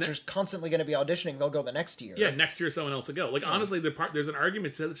other cats are constantly going to be auditioning. They'll go the next year. Yeah, next year someone else will go. Like, honestly, there's an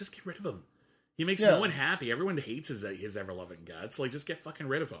argument to just get rid of him. He makes no one happy. Everyone hates his ever-loving guts. Like, just get fucking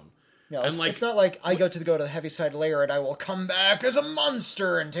rid of him. No, it's not like I go to the Heaviside Layer and I will come back as a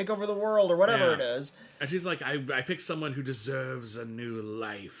monster and take over the world or whatever it is. And she's like, I pick someone who deserves a new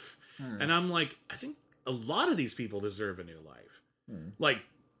life. And I'm like, I think a lot of these people deserve a new life. Like,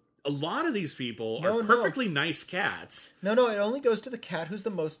 a lot of these people are perfectly nice cats. No, it only goes to the cat who's the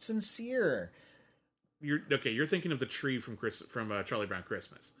most sincere. You're thinking of the tree from Charlie Brown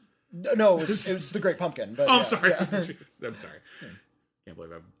Christmas. No, it's the Great Pumpkin. But I'm sorry. Yeah. I'm sorry. Can't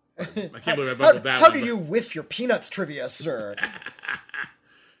believe I can't believe I bubbled that. How do you whiff your peanuts trivia, sir?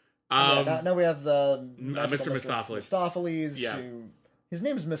 Now we have the Mr. Mistopheles. Yeah. His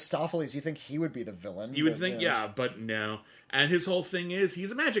name is Mistopheles. You think he would be the villain? You would think, but no. And his whole thing is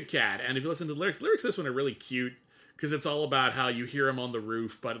he's a magic cat. And if you listen to the lyrics of this one are really cute because it's all about how you hear him on the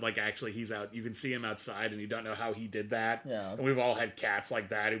roof, but like actually he's out. You can see him outside, and you don't know how he did that. Yeah. And we've all had cats like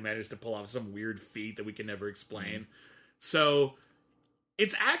that who managed to pull off some weird feat that we can never explain. So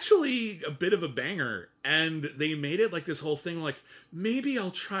it's actually a bit of a banger, and they made it like this whole thing like, maybe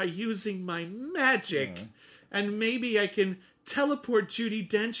I'll try using my magic, and maybe I can teleport Judi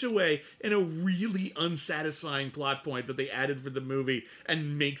Dench away in a really unsatisfying plot point that they added for the movie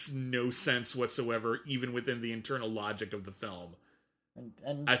and makes no sense whatsoever, even within the internal logic of the film.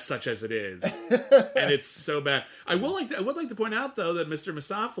 And as such as it is. And it's so bad. I would like to point out, though, that Mr.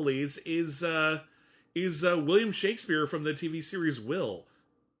 Mistopheles is William Shakespeare from the TV series Will.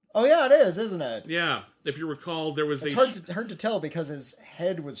 Oh yeah, it is, isn't it? Yeah, if you recall, there was it's hard to tell because his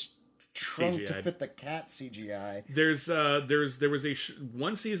head was shrunk to fit the cat CGI. There was a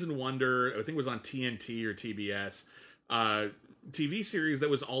one season wonder, I think it was on TNT or TBS, TV series that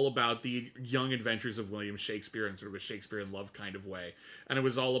was all about the young adventures of William Shakespeare in sort of a Shakespeare in Love kind of way. And it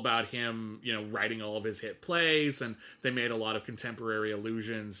was all about him, writing all of his hit plays, and they made a lot of contemporary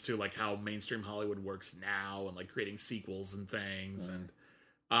allusions to like how mainstream Hollywood works now and like creating sequels and things. And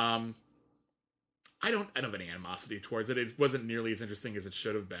I don't have any animosity towards it. It wasn't nearly as interesting as it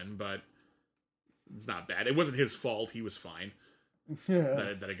should have been, but it's not bad. It wasn't his fault. He was fine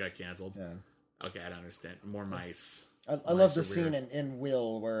that it got canceled. Yeah. Okay, I don't understand. More mice. I love the scene in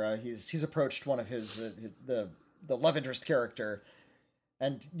Will where he's approached one of his the love interest character,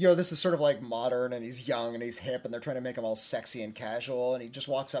 and this is sort of like modern, and he's young and he's hip, and they're trying to make him all sexy and casual, and he just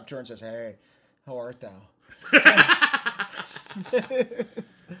walks up to her and says, "Hey, how art thou?"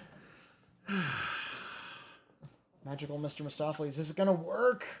 Magical Mr. Mistopheles, is it gonna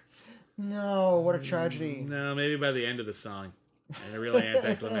work? No, what a tragedy. No, maybe by the end of the song. in a really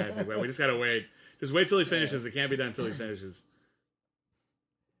anticlimactic way. We just gotta wait. Just wait till he finishes. It can't be done until he finishes.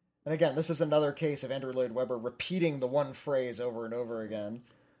 And again, this is another case of Andrew Lloyd Webber repeating the one phrase over and over again.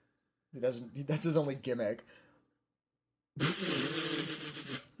 That's his only gimmick.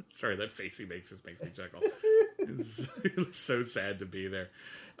 Sorry, that face he makes just makes me chuckle. It looks so sad to be there.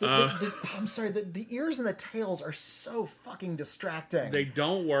 I'm sorry, the ears and the tails are so fucking distracting. They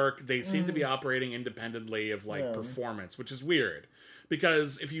don't work. They seem to be operating independently of performance, which is weird.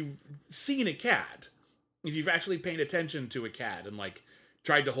 Because if you've seen a cat, if you've actually paid attention to a cat and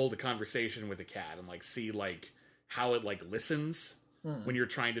tried to hold a conversation with a cat and see how it listens when you're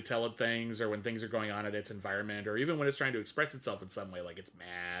trying to tell it things, or when things are going on in its environment, or even when it's trying to express itself in some way, like it's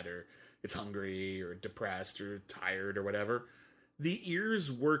mad or it's hungry or depressed or tired or whatever, the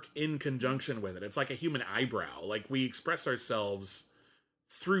ears work in conjunction with it. It's like a human eyebrow. We express ourselves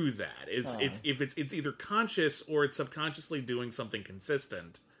through that. It's either conscious or it's subconsciously doing something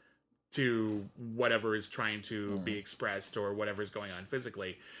consistent to whatever is trying to be expressed or whatever is going on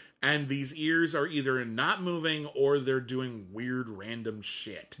physically. And these ears are either not moving or they're doing weird random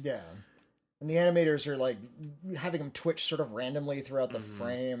shit. Yeah. And the animators are having them twitch sort of randomly throughout the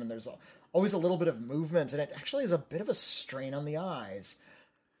frame, and there's always a little bit of movement, and it actually is a bit of a strain on the eyes.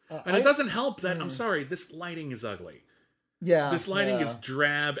 And it doesn't help that, I'm sorry, this lighting is ugly. Yeah. This lighting is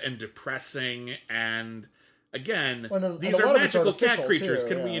drab and depressing, and again, and these are magical cat creatures. Too,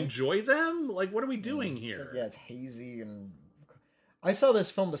 Can we enjoy them? What are we doing here? It's hazy, and I saw this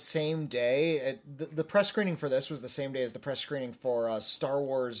film the same day. The press screening for this was the same day as the press screening for Star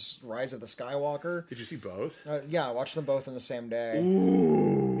Wars Rise of the Skywalker. Did you see both? Yeah, I watched them both on the same day.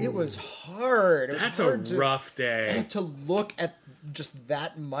 Ooh. It was hard. That's a rough day. To look at just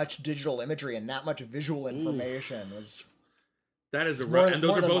that much digital imagery and that much visual information was... That is a rough, and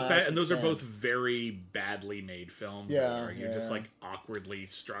those are both bad, and those are both very badly made films. Yeah, you're just awkwardly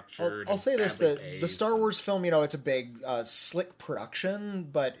structured. I'll say this: the Star Wars film, it's a big, slick production,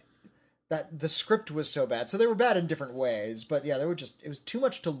 but the script was so bad. So they were bad in different ways, but yeah, it was too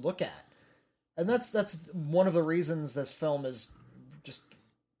much to look at, and that's one of the reasons this film is just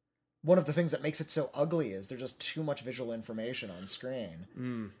one of the things that makes it so ugly. Is there's just too much visual information on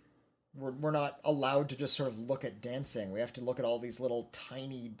screen. We're not allowed to just sort of look at dancing. We have to look at all these little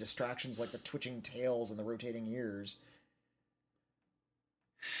tiny distractions like the twitching tails and the rotating ears.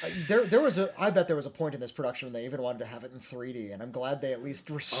 I bet there was a point in this production when they even wanted to have it in 3D, and I'm glad they at least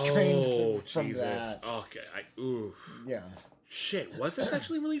restrained from that. Okay. Ooh. Yeah. Shit, was this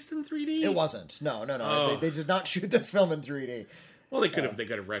actually released in 3D? It wasn't. No. Oh. They did not shoot this film in 3D. Well, they could have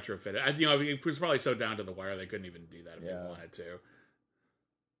retrofitted it. It was probably so down to the wire they couldn't even do that if they wanted to.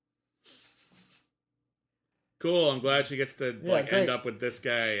 Cool, I'm glad she gets to end up with this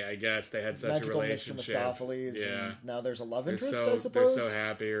guy. I guess they had such Magical a relationship. Mr. Mistopheles, and now there's a love interest, I suppose. They're so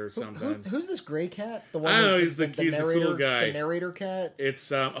happy or something. Who's this gray cat? The one I don't know, he's the narrator, cool guy. The narrator cat?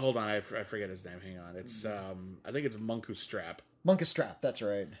 It's, hold on, I forget his name. Hang on. It's, I think it's Munkustrap. Munkustrap, that's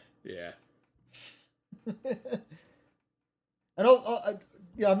right. Yeah. And I'm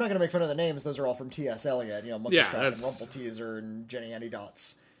not going to make fun of the names. Those are all from T.S. Eliot. Munkustrap and Rumpelteazer and Jenny Annie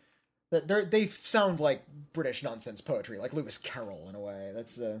Dots. They sound like British nonsense poetry, like Lewis Carroll in a way.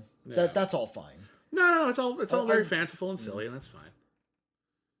 That's all fine. No, it's all very fanciful and silly, and that's fine.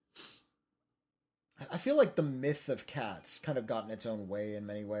 I feel like the myth of cats kind of got in its own way in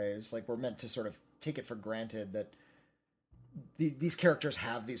many ways. We're meant to sort of take it for granted that these characters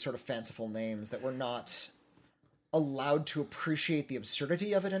have these sort of fanciful names, that we're not allowed to appreciate the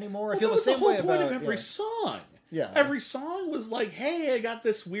absurdity of it anymore. I feel the same way about... That was the whole point of every song. Yeah. Every song was like, hey, I got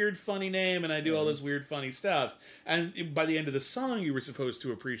this weird, funny name, and I do all this weird, funny stuff. And by the end of the song, you were supposed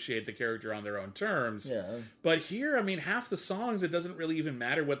to appreciate the character on their own terms. Yeah. But here, half the songs, it doesn't really even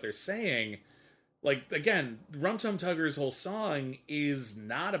matter what they're saying. Again, Rum Tum Tugger's whole song is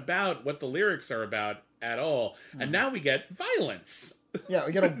not about what the lyrics are about at all. And now we get violence. Yeah,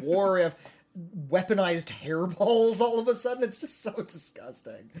 we get a war. We have weaponized hairballs all of a sudden. It's just so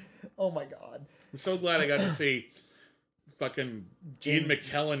disgusting. Oh my god. I'm so glad I got to see fucking Ian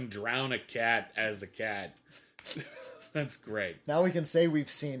McKellen drown a cat as a cat. That's great. Now we can say we've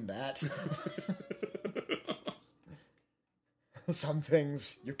seen that. Some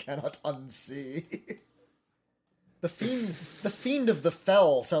things you cannot unsee. The Fiend of the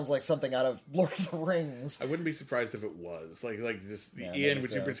Fell sounds like something out of Lord of the Rings. I wouldn't be surprised if it was. Ian,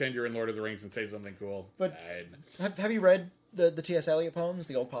 would you pretend you're in Lord of the Rings and say something cool? But have you read the T.S. Eliot poems,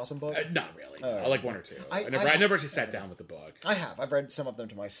 the Old Possum book? Not really. I like one or two. I never actually sat down with the book. I have. I've read some of them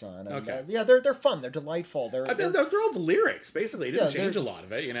to my son. And, Okay. yeah, they're fun. They're delightful. They're all the lyrics, basically. It didn't change a lot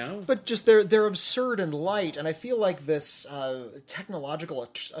of it, you know? But just they're absurd and light, and I feel like this technological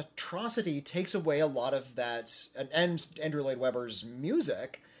atrocity takes away a lot of that, and Andrew Lloyd Webber's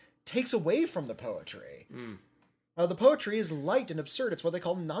music takes away from the poetry. The poetry is light and absurd. It's what they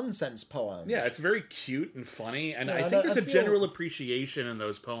call nonsense poems. Yeah, it's very cute and funny, and I think there's a general appreciation in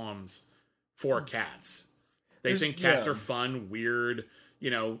those poems for cats. They think cats are fun, weird,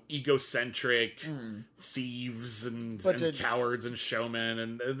 you know, egocentric thieves and cowards and showmen,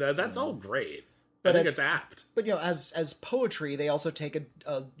 and that's all great. I think it's apt. But, you know, as poetry, they also take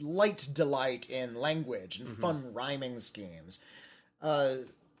a light delight in language and fun rhyming schemes.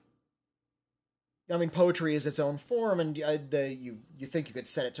 I mean, poetry is its own form, and you think you could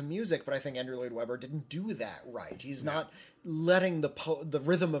set it to music, but I think Andrew Lloyd Webber didn't do that right. He's not letting the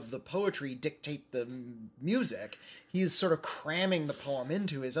rhythm of the poetry dictate the music. He's sort of cramming the poem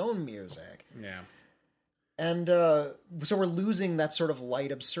into his own music. Yeah. And so we're losing that sort of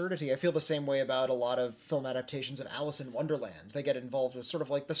light absurdity. I feel the same way about a lot of film adaptations of Alice in Wonderland. They get involved with sort of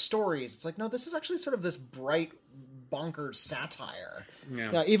like the stories. It's like, no, this is actually sort of this bright, bonkers satire. Yeah.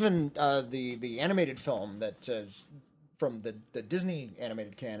 Now, even the animated film that from the Disney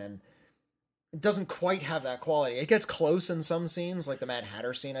animated canon doesn't quite have that quality. It gets close in some scenes, like the Mad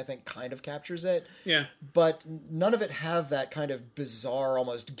Hatter scene, I think, kind of captures it. Yeah. But none of it have that kind of bizarre,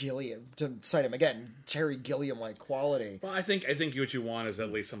 almost Gilliam, to cite him again, Terry Gilliam-like quality. Well, I think what you want is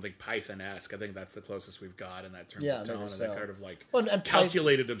at least something Python-esque. I think that's the closest we've got in that terms of tone and that kind of like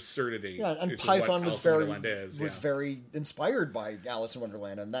calculated absurdity. Yeah, and Python was very inspired by Alice in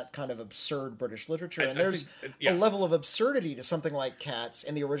Wonderland and that kind of absurd British literature. And there's a level of absurdity to something like Cats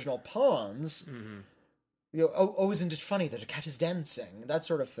in the original poems. You know, isn't it funny that a cat is dancing? That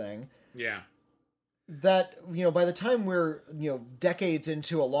sort of thing. Yeah. That, you know, by the time we're, you know, decades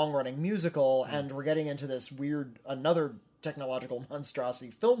into a long-running musical and we're getting into this weird, another technological monstrosity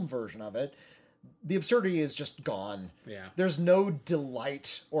film version of it, the absurdity is just gone. Yeah. There's no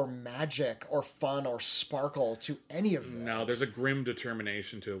delight or magic or fun or sparkle to any of this. No, there's a grim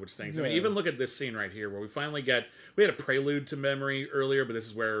determination to it, which things. I mean, even look at this scene right here, where we finally get. We had a prelude to memory earlier, but this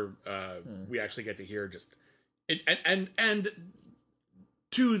is where we actually get to hear just. And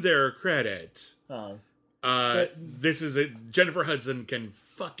to their credit, this is Jennifer Hudson can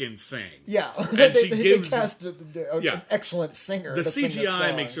fucking sing. Yeah, and they cast an excellent singer. The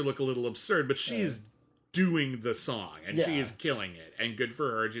CGI makes her look a little absurd, but she's doing the song and she is killing it. And good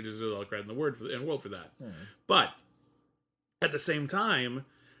for her. She deserves all the credit in the world for that. But at the same time,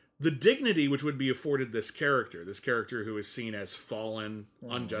 the dignity which would be afforded this character who is seen as fallen,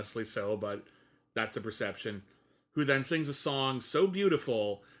 unjustly so, but that's the perception, who then sings a song so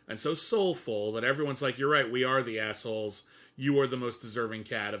beautiful and so soulful that everyone's like, you're right, we are the assholes. You are the most deserving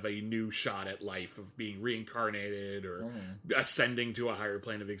cat of a new shot at life, of being reincarnated or ascending to a higher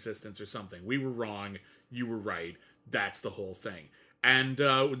plane of existence or something. We were wrong. You were right. That's the whole thing. And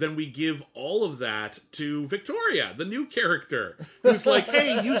then we give all of that to Victoria, the new character, who's like,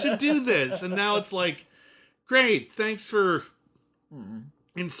 hey, you should do this. And now it's like, great, thanks for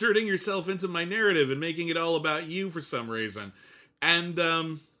inserting yourself into my narrative and making it all about you for some reason.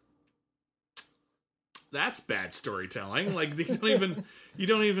 And that's bad storytelling. Like, you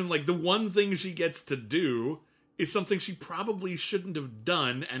don't even like, the one thing she gets to do is something she probably shouldn't have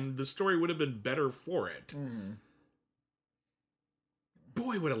done, and the story would have been better for it.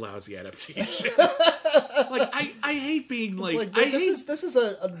 Boy, what a lousy adaptation. Like, I hate being like this is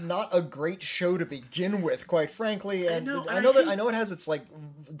a not a great show to begin with, quite frankly. And I know it has its like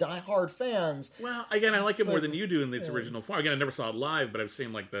diehard fans. Well, again, I like it more than you do in its original form. Again, I never saw it live, but I've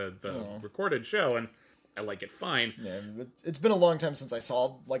seen like the recorded show, and I like it fine. Yeah, it's been a long time since I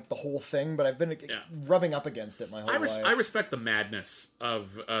saw like the whole thing, but I've been rubbing up against it my whole life. I respect the madness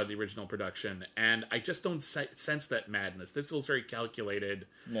of the original production, and I just don't sense that madness. This feels very calculated,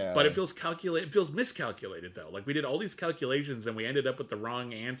 but it feels calculated. It feels miscalculated though. Like, we did all these calculations and we ended up with the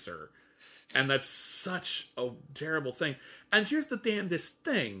wrong answer, and that's such a terrible thing. And here's the damnedest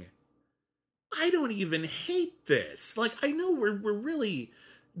thing: I don't even hate this. Like, I know we're really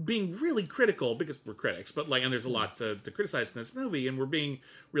being really critical because we're critics, but like, and there's a lot to criticize in this movie, and we're being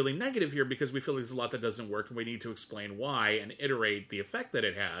really negative here because we feel there's a lot that doesn't work and we need to explain why and iterate the effect that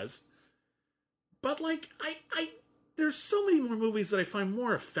it has. But like, I there's so many more movies that I find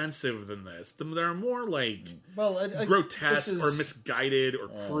more offensive than this. There are more like grotesque or misguided or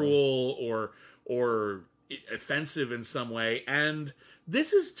cruel or offensive in some way, and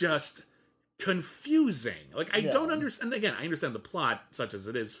this is just confusing. Like, I don't understand. Again, I understand the plot, such as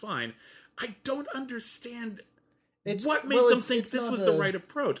it is, fine. I don't understand what made them think this was the right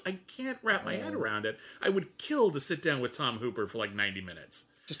approach. I can't wrap my head around it. I would kill to sit down with Tom Hooper for like 90 minutes.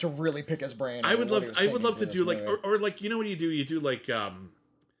 Just to really pick his brain. I would love to do like, or like, you know what you do? You do like,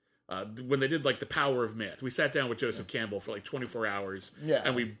 when they did like The Power of Myth. We sat down with Joseph Campbell for like 24 hours. Yeah.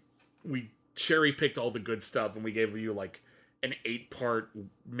 And we cherry picked all the good stuff and we gave you like an 8-part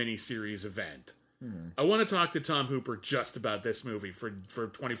miniseries event. I want to talk to Tom Hooper just about this movie for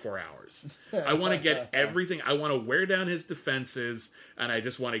 24 hours. I want to get everything. I want to wear down his defenses, and I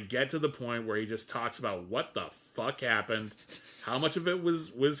just want to get to the point where he just talks about what the fuck happened, how much of it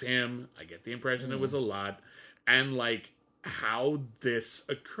was him. I get the impression it was a lot, and like how this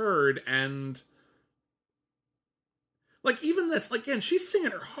occurred, and like even this, like, again, she's singing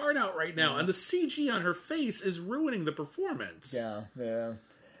her heart out right now, and the CG on her face is ruining the performance. Yeah.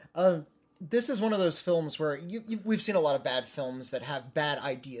 This is one of those films where we've seen a lot of bad films that have bad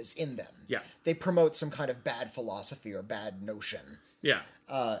ideas in them. Yeah. They promote some kind of bad philosophy or bad notion. Yeah.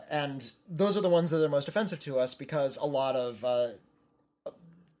 And those are the ones that are most offensive to us because a lot of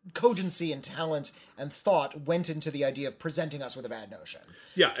cogency and talent and thought went into the idea of presenting us with a bad notion.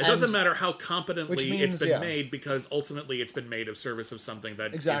 Yeah, it doesn't matter how competently means, it's been made, because ultimately it's been made of service of something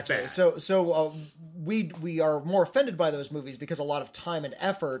that exactly. is bad. So we are more offended by those movies because a lot of time and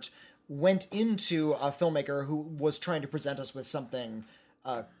effort went into a filmmaker who was trying to present us with something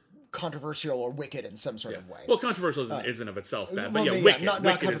controversial or wicked in some sort of way. Well, controversial isn't of itself bad, but wicked. Not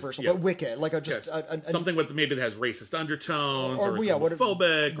controversial, but wicked. Like something with maybe that has racist undertones, or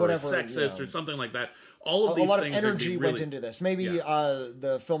homophobic, or sexist, or something like that. All of these a lot things of energy really, went into this. Maybe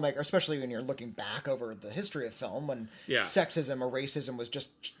the filmmaker, especially when you're looking back over the history of film, when sexism or racism was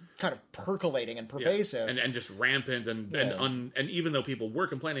just kind of percolating and pervasive, and just rampant, and even though people were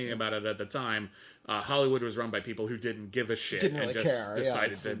complaining about it at the time, Hollywood was run by people who didn't give a shit, didn't really and just care.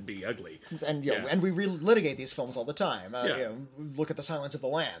 decided to be ugly. And and we relitigate these films all the time. Look at The Silence of the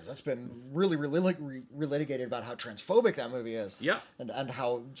Lambs. That's been really relitigated about how transphobic that movie is. Yeah, and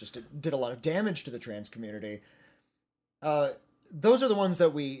how just it did a lot of damage to the trans community. Those are the ones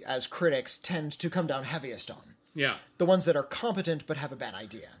that we, as critics, tend to come down heaviest on. Yeah, the ones that are competent but have a bad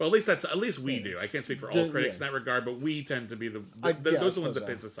idea. Well, at least we do. I can't speak for all critics in that regard, but we tend to be those are the ones that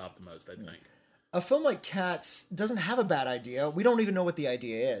piss us off the most, I think. A film like Cats doesn't have a bad idea. We don't even know what the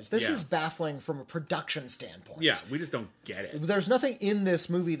idea is. This is baffling from a production standpoint. Yeah, we just don't get it. There's nothing in this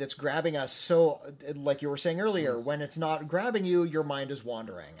movie that's grabbing us. So, like you were saying earlier, when it's not grabbing you, your mind is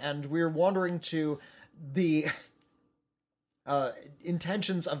wandering. And we're wandering to the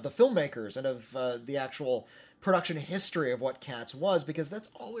intentions of the filmmakers and of the actual production history of what Cats was, because that's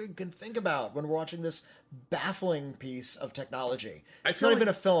all we can think about when we're watching this baffling piece of technology. It's not even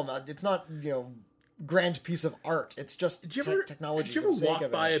a film. It's not, grand piece of art. It's just technology. Did you ever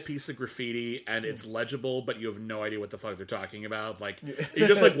walk by a piece of graffiti and it's legible, but you have no idea what the fuck they're talking about? Like, you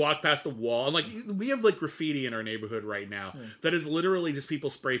just like walk past a wall, and like we have like graffiti in our neighborhood right now that is literally just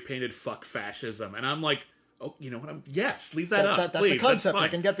people spray painted "fuck fascism," and I'm like, oh, you know what? Yes, leave that up. That's please. A concept I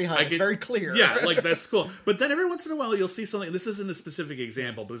can get behind. It's very clear. Yeah, like that's cool. But then every once in a while you'll see something. This isn't a specific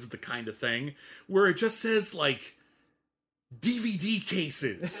example, but this is the kind of thing where it just says like DVD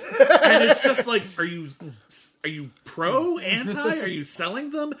cases, and it's just like, are you pro, anti? Are you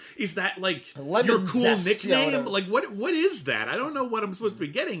selling them? Is that like your cool zest, nickname? Like what is that? I don't know what I'm supposed to be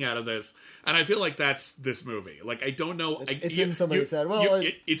getting out of this, and I feel like that's this movie. Like I don't know. It's in somebody's head. Well,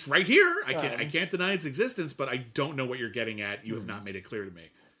 it's right here. I can't deny its existence, but I don't know what you're getting at. You have not made it clear to me.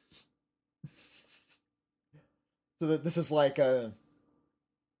 So that this is like the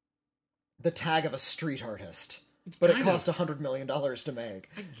tag of a street artist. But it cost $100 million to make.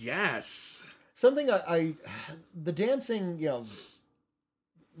 I guess. Something the dancing,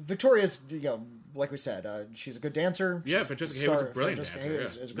 Victoria's, like we said, she's a good dancer. Yeah, Francesca Hayward's a brilliant dancer.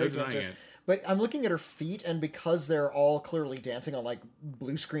 Is a great dancer. But I'm looking at her feet, and because they're all clearly dancing on like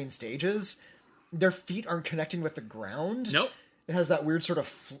blue screen stages, their feet aren't connecting with the ground. Nope. It has that weird sort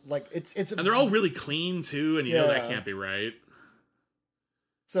of like it's. And they're all really clean too, and you know that can't be right.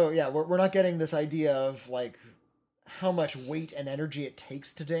 So yeah, we're not getting this idea of like how much weight and energy it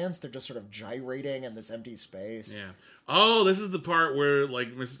takes to dance. They're just sort of gyrating in this empty space. Yeah. Oh, this is the part where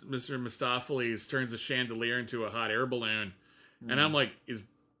like Mr. Mistopheles turns a chandelier into a hot air balloon. And I'm like, is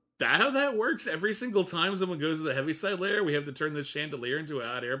that how that works? Every single time someone goes to the Heaviside layer, we have to turn this chandelier into a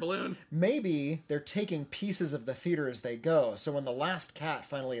hot air balloon? Maybe they're taking pieces of the theater as they go, so when the last cat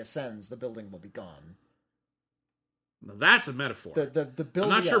finally ascends, the building will be gone. Now that's a metaphor. The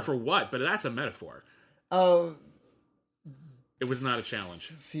building, I'm not sure for what, but that's a metaphor. It was not a challenge.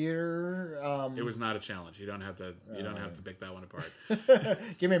 Theater. It was not a challenge. You don't have to. You don't have to pick that one apart.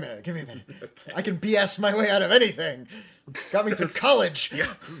 Give me a minute. Okay. I can BS my way out of anything. Got me through college.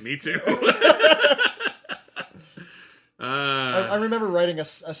 Yeah, me too. I remember writing a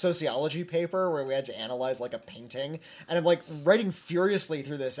sociology paper where we had to analyze like a painting, and I'm like writing furiously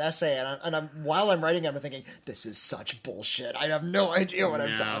through this essay, and while I'm writing, I'm thinking, this is such bullshit. I have no idea what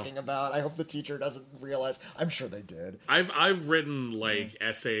I'm talking about. I hope the teacher doesn't realize. I'm sure they did. I've written like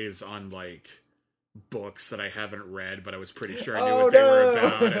essays on like books that I haven't read, but I was pretty sure I knew what they were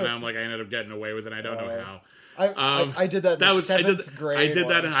about, and I'm like, I ended up getting away with it. I don't know how. I did that in seventh grade. I did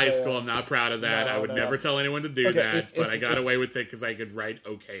that in high school. I'm not proud of that. I would never tell anyone to do that, but I got away with it because I could write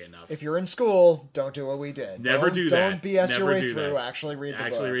okay enough. If you're in school, don't do what we did. Never do that. Don't BS your way through. Actually read the book.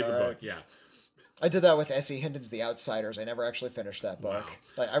 Actually read the book, yeah. I did that with S.E. Hinton's The Outsiders. I never actually finished that book. Wow.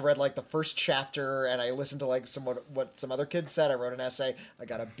 Like, I read like the first chapter, and I listened to like what some other kids said. I wrote an essay. I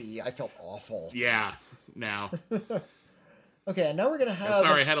got a B. I felt awful. Yeah. Now. Okay, and now we're gonna have. I'm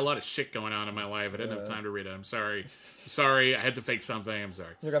sorry, I had a lot of shit going on in my life. I didn't have time to read it. I'm sorry. I had to fake something. I'm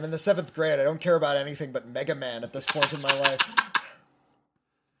sorry. Look, I'm in the 7th grade. I don't care about anything but Mega Man at this point in my life.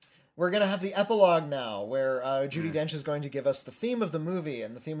 We're gonna have the epilogue now, where Judi Dench is going to give us the theme of the movie,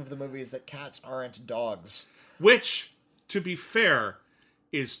 and the theme of the movie is that cats aren't dogs. Which, to be fair,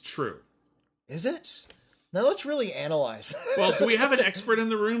 is true. Is it? Now let's really analyze that. Well, do we have an expert in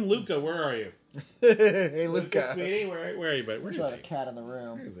the room? Luca, where are you? Hey, Luca. Sweetie, where are you? Where's a cat in the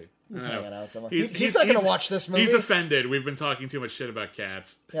room. Where is he? He's hanging out somewhere. He's He's not going to watch this movie. He's offended. We've been talking too much shit about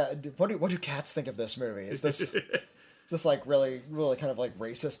cats. Yeah. What do cats think of this movie? Is this like really kind of like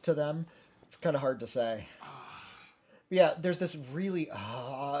racist to them? It's kind of hard to say. But yeah, there's this really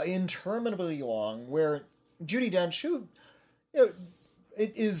interminably long where Judi Dench, who it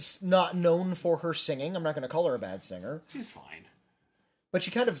is not known for her singing. I'm not going to call her a bad singer. She's fine. But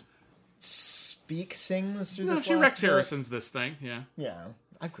she kind of sings through this. She Rex Harrison's this thing, yeah. Yeah.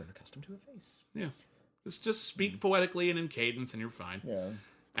 I've grown accustomed to her face. Yeah. Just speak poetically and in cadence and you're fine. Yeah.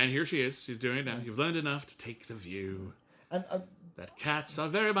 And here she is. She's doing it now. You've learned enough to take the view and that cats are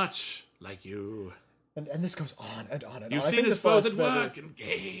very much like you. And this goes on and on and on. You've seen us both at work and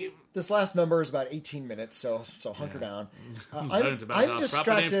game. This last number is about 18 minutes, so hunker down. I'm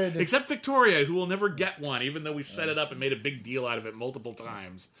distracted. Except Victoria, who will never get one, even though we set it up and made a big deal out of it multiple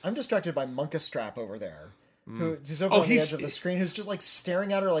times. I'm distracted by Monkastrap over there. Who's over on the edge of the screen, who's just like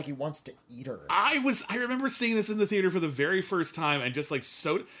staring at her like he wants to eat her. I remember seeing this in the theater for the very first time and just like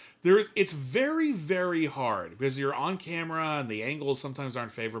it's very, very hard because you're on camera and the angles sometimes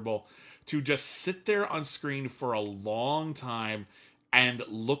aren't favorable to just sit there on screen for a long time and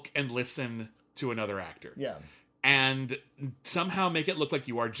look and listen to another actor. Yeah. And somehow make it look like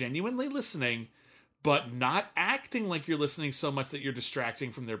you are genuinely listening, but not acting like you're listening so much that you're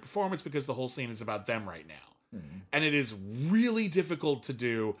distracting from their performance because the whole scene is about them right now. Mm-hmm. And it is really difficult to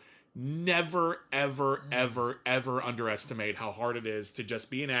do. Never, ever, ever, ever underestimate how hard it is to just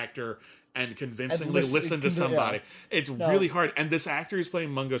be an actor and convincingly listen to somebody. Yeah. It's really hard. And this actor who's playing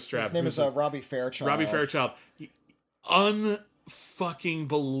Monkastrap. His name is Robbie Fairchild. Robbie Fairchild. Unfucking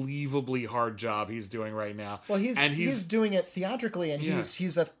believably hard job he's doing right now. Well, he's doing it theatrically, and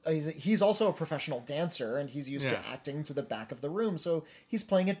he's also a professional dancer, and he's used to acting to the back of the room, so he's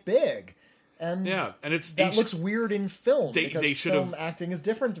playing it big. And that looks weird in film because film acting is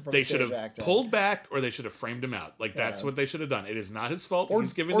different from stage acting. They should have pulled back, or they should have framed him out. Like that's what they should have done. It is not his fault.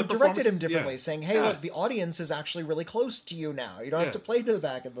 He's giving or directed him differently, saying, "Hey, look, the audience is actually really close to you now. You don't have to play to the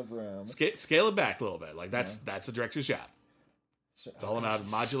back of the room. Scale it back a little bit. Like that's the director's job. It's all about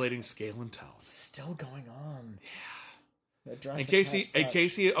modulating scale and tone. Still going on. Yeah. And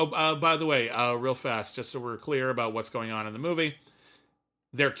Casey. Oh, by the way, real fast, just so we're clear about what's going on in the movie,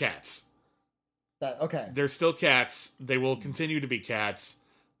 they're cats. Okay. They're still cats. They will continue to be cats.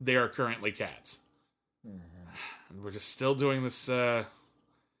 They are currently cats. Mm-hmm. We're just still doing this.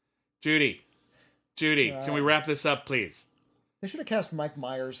 Judy, can we wrap this up, please? They should have cast Mike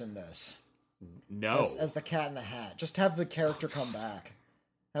Myers in this. No. As the Cat in the Hat. Just have the character come back.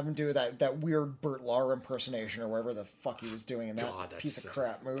 Have him do that weird Burt Lahr impersonation or whatever the fuck he was doing in that piece of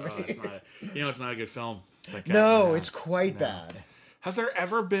crap movie. It's not a good film. No, it's quite bad. Has there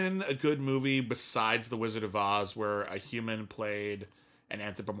ever been a good movie besides The Wizard of Oz where a human played an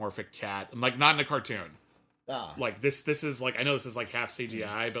anthropomorphic cat? Like, not in a cartoon. Like, this is like, I know this is like half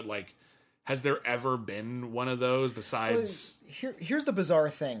CGI, but like, has there ever been one of those besides... Well, here's the bizarre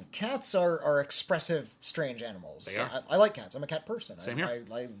thing. Cats are expressive, strange animals. They are. I like cats. I'm a cat person. Same here.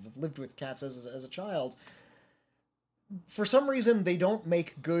 I lived with cats as a child. for some reason, they don't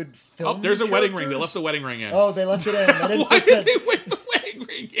make good film. Oh, there's a wedding ring. They characters. left the wedding ring in. Oh, they left it in. They didn't Why fix did it. they put the wedding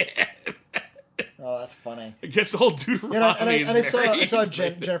ring in? Oh, that's funny. I guess the whole Deuteronomy I saw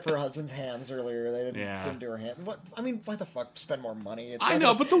Jennifer Hudson's hands earlier. They didn't do her hand. Why the fuck spend more money? I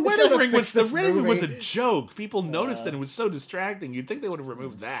know, but the wedding ring was a joke. People noticed it. And it was so distracting. You'd think they would have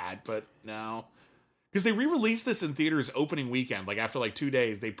removed that, but no. Because they re-released this in theaters opening weekend. Like, after, 2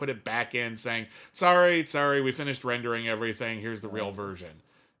 days, they put it back in saying, sorry, we finished rendering everything. Here's the real version.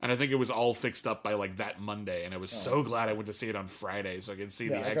 And I think it was all fixed up by, that Monday. And I was so glad I went to see it on Friday so I could see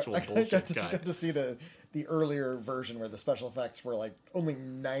the actual bullshit cut. I got to see the earlier version where the special effects were, only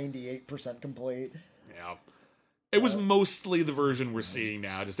 98% complete. Yeah. It was mostly the version we're seeing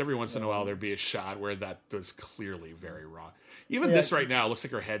now. Just every once in a while there'd be a shot where that was clearly very wrong. Even this right now looks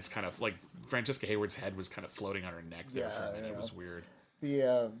like her head's kind of Francesca Hayward's head was kind of floating on her neck there for a minute. It was weird.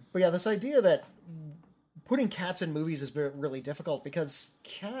 But this idea that putting cats in movies is really difficult because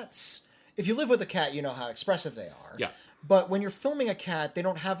cats, if you live with a cat, you know how expressive they are. Yeah. But when you're filming a cat, they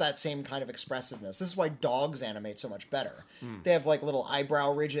don't have that same kind of expressiveness. This is why dogs animate so much better. They have little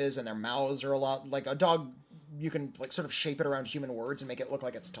eyebrow ridges and their mouths are a lot like a dog. You can sort of shape it around human words and make it look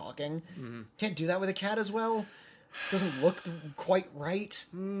like it's talking. Can't do that with a cat as well. Doesn't look quite right.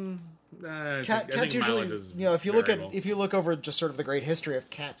 Cats usually, if you look over just sort of the great history of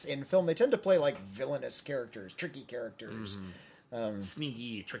cats in film, they tend to play villainous characters, tricky characters,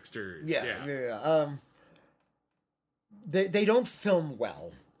 sneaky tricksters. Yeah. They don't film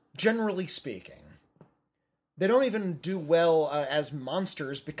well, generally speaking. They don't even do well as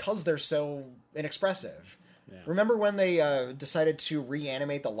monsters because they're so inexpressive. Yeah. Remember when they decided to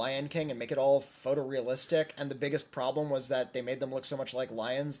reanimate The Lion King and make it all photorealistic, and the biggest problem was that they made them look so much like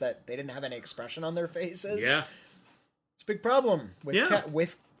lions that they didn't have any expression on their faces? Yeah. It's a big problem with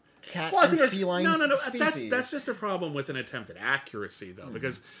cat and feline species. That's just a problem with an attempt at accuracy, though,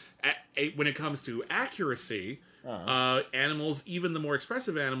 because when it comes to accuracy, animals, even the more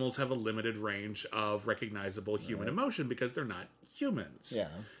expressive animals, have a limited range of recognizable human emotion because they're not humans. Yeah.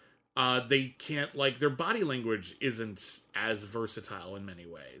 They can't, their body language isn't as versatile in many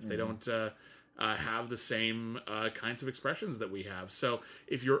ways. They don't have the same kinds of expressions that we have. So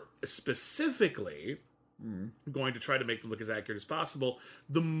if you're specifically going to try to make them look as accurate as possible,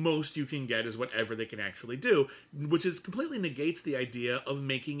 the most you can get is whatever they can actually do, which completely negates the idea of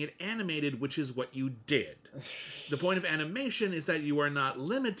making it animated, which is what you did. The point of animation is that you are not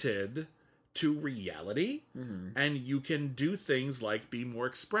limited to reality, and you can do things like be more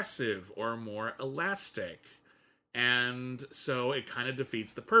expressive or more elastic. And so it kind of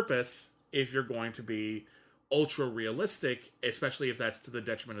defeats the purpose if you're going to be ultra realistic, especially if that's to the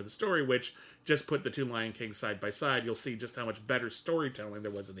detriment of the story, which, just put the two Lion Kings side by side, you'll see just how much better storytelling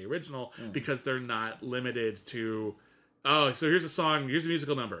there was in the original, because they're not limited to, so here's a song, here's a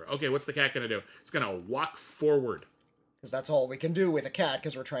musical number. Okay, what's the cat gonna do? It's gonna walk forward. Because that's all we can do with a cat,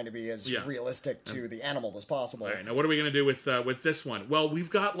 because we're trying to be as realistic to the animal as possible. All right, now what are we going to do with this one? Well, we've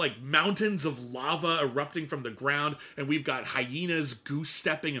got mountains of lava erupting from the ground, and we've got hyenas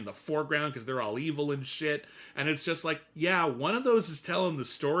goose-stepping in the foreground because they're all evil and shit. And it's just one of those is telling the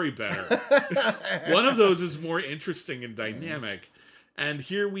story better. One of those is more interesting and dynamic. And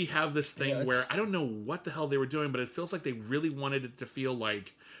here we have this thing where I don't know what the hell they were doing, but it feels like they really wanted it to feel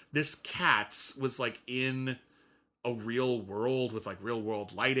like this Cats was in a real world with real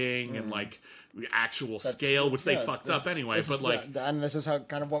world lighting and actual scale, which they fucked up anyway. And this is how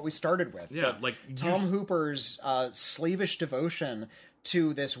kind of what we started with. Yeah, Tom Hooper's slavish devotion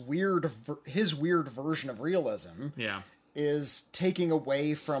to this his weird version of realism. Yeah. Is taking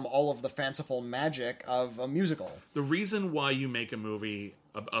away from all of the fanciful magic of a musical. The reason why you make a movie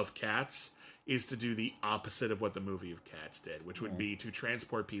of Cats is to do the opposite of what the movie of Cats did, which would be to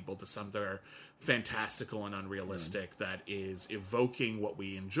transport people to something that are fantastical and unrealistic, that is evoking what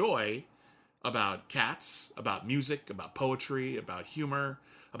we enjoy about cats, about music, about poetry, about humor,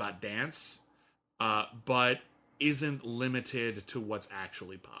 about dance, but isn't limited to what's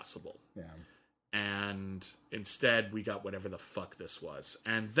actually possible. Yeah. And instead, we got whatever the fuck this was.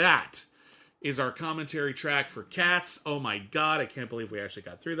 And that is our commentary track for Cats. Oh my god, I can't believe we actually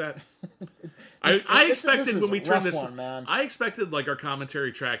got through that. I expected when we turned this on, I expected our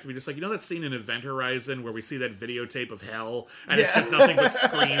commentary track to be just that scene in Event Horizon where we see that videotape of hell and it's just nothing but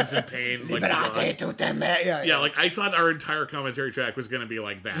screams and pain. I thought our entire commentary track was going to be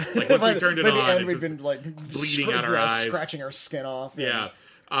like that. Once we turned it on, we've been bleeding out our eyes, scratching our skin off. Yeah.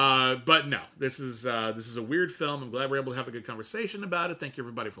 But no, this is a weird film. I'm glad we're able to have a good conversation about it. Thank you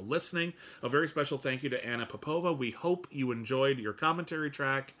everybody for listening. A very special thank you to Anna Popova. We hope you enjoyed your commentary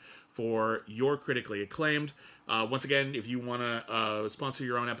track for Your Critically Acclaimed. Once again, if you want to sponsor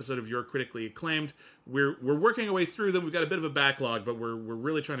your own episode of Your Critically Acclaimed, we're working our way through them. We've got a bit of a backlog, but we're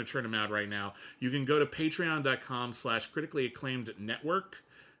really trying to churn them out right now. You can go to patreon.com/critically acclaimed network.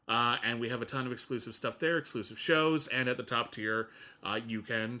 And we have a ton of exclusive stuff there, exclusive shows, and at the top tier, you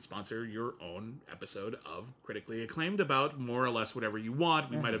can sponsor your own episode of Critically Acclaimed about more or less whatever you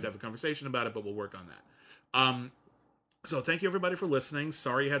want. We might have to have a conversation about it, but we'll work on that. So thank you everybody for listening.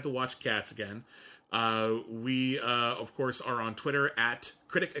 Sorry you had to watch Cats again. We, of course, are on Twitter at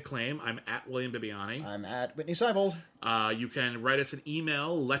Critic Acclaim. I'm at William Bibiani. I'm at Whitney Seibold. You can write us an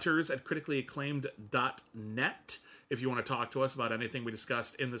email, letters@criticallyacclaimed.net. If you want to talk to us about anything we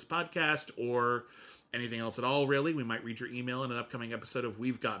discussed in this podcast or anything else at all, really, we might read your email in an upcoming episode of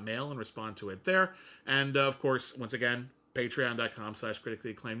We've Got Mail and respond to it there. And, of course, once again,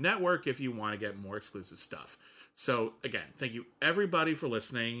 patreon.com/critically acclaimed network if you want to get more exclusive stuff. So, again, thank you everybody for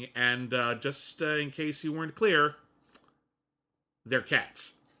listening. And just in case you weren't clear, they're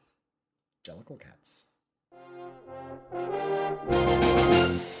cats. Jellicle cats.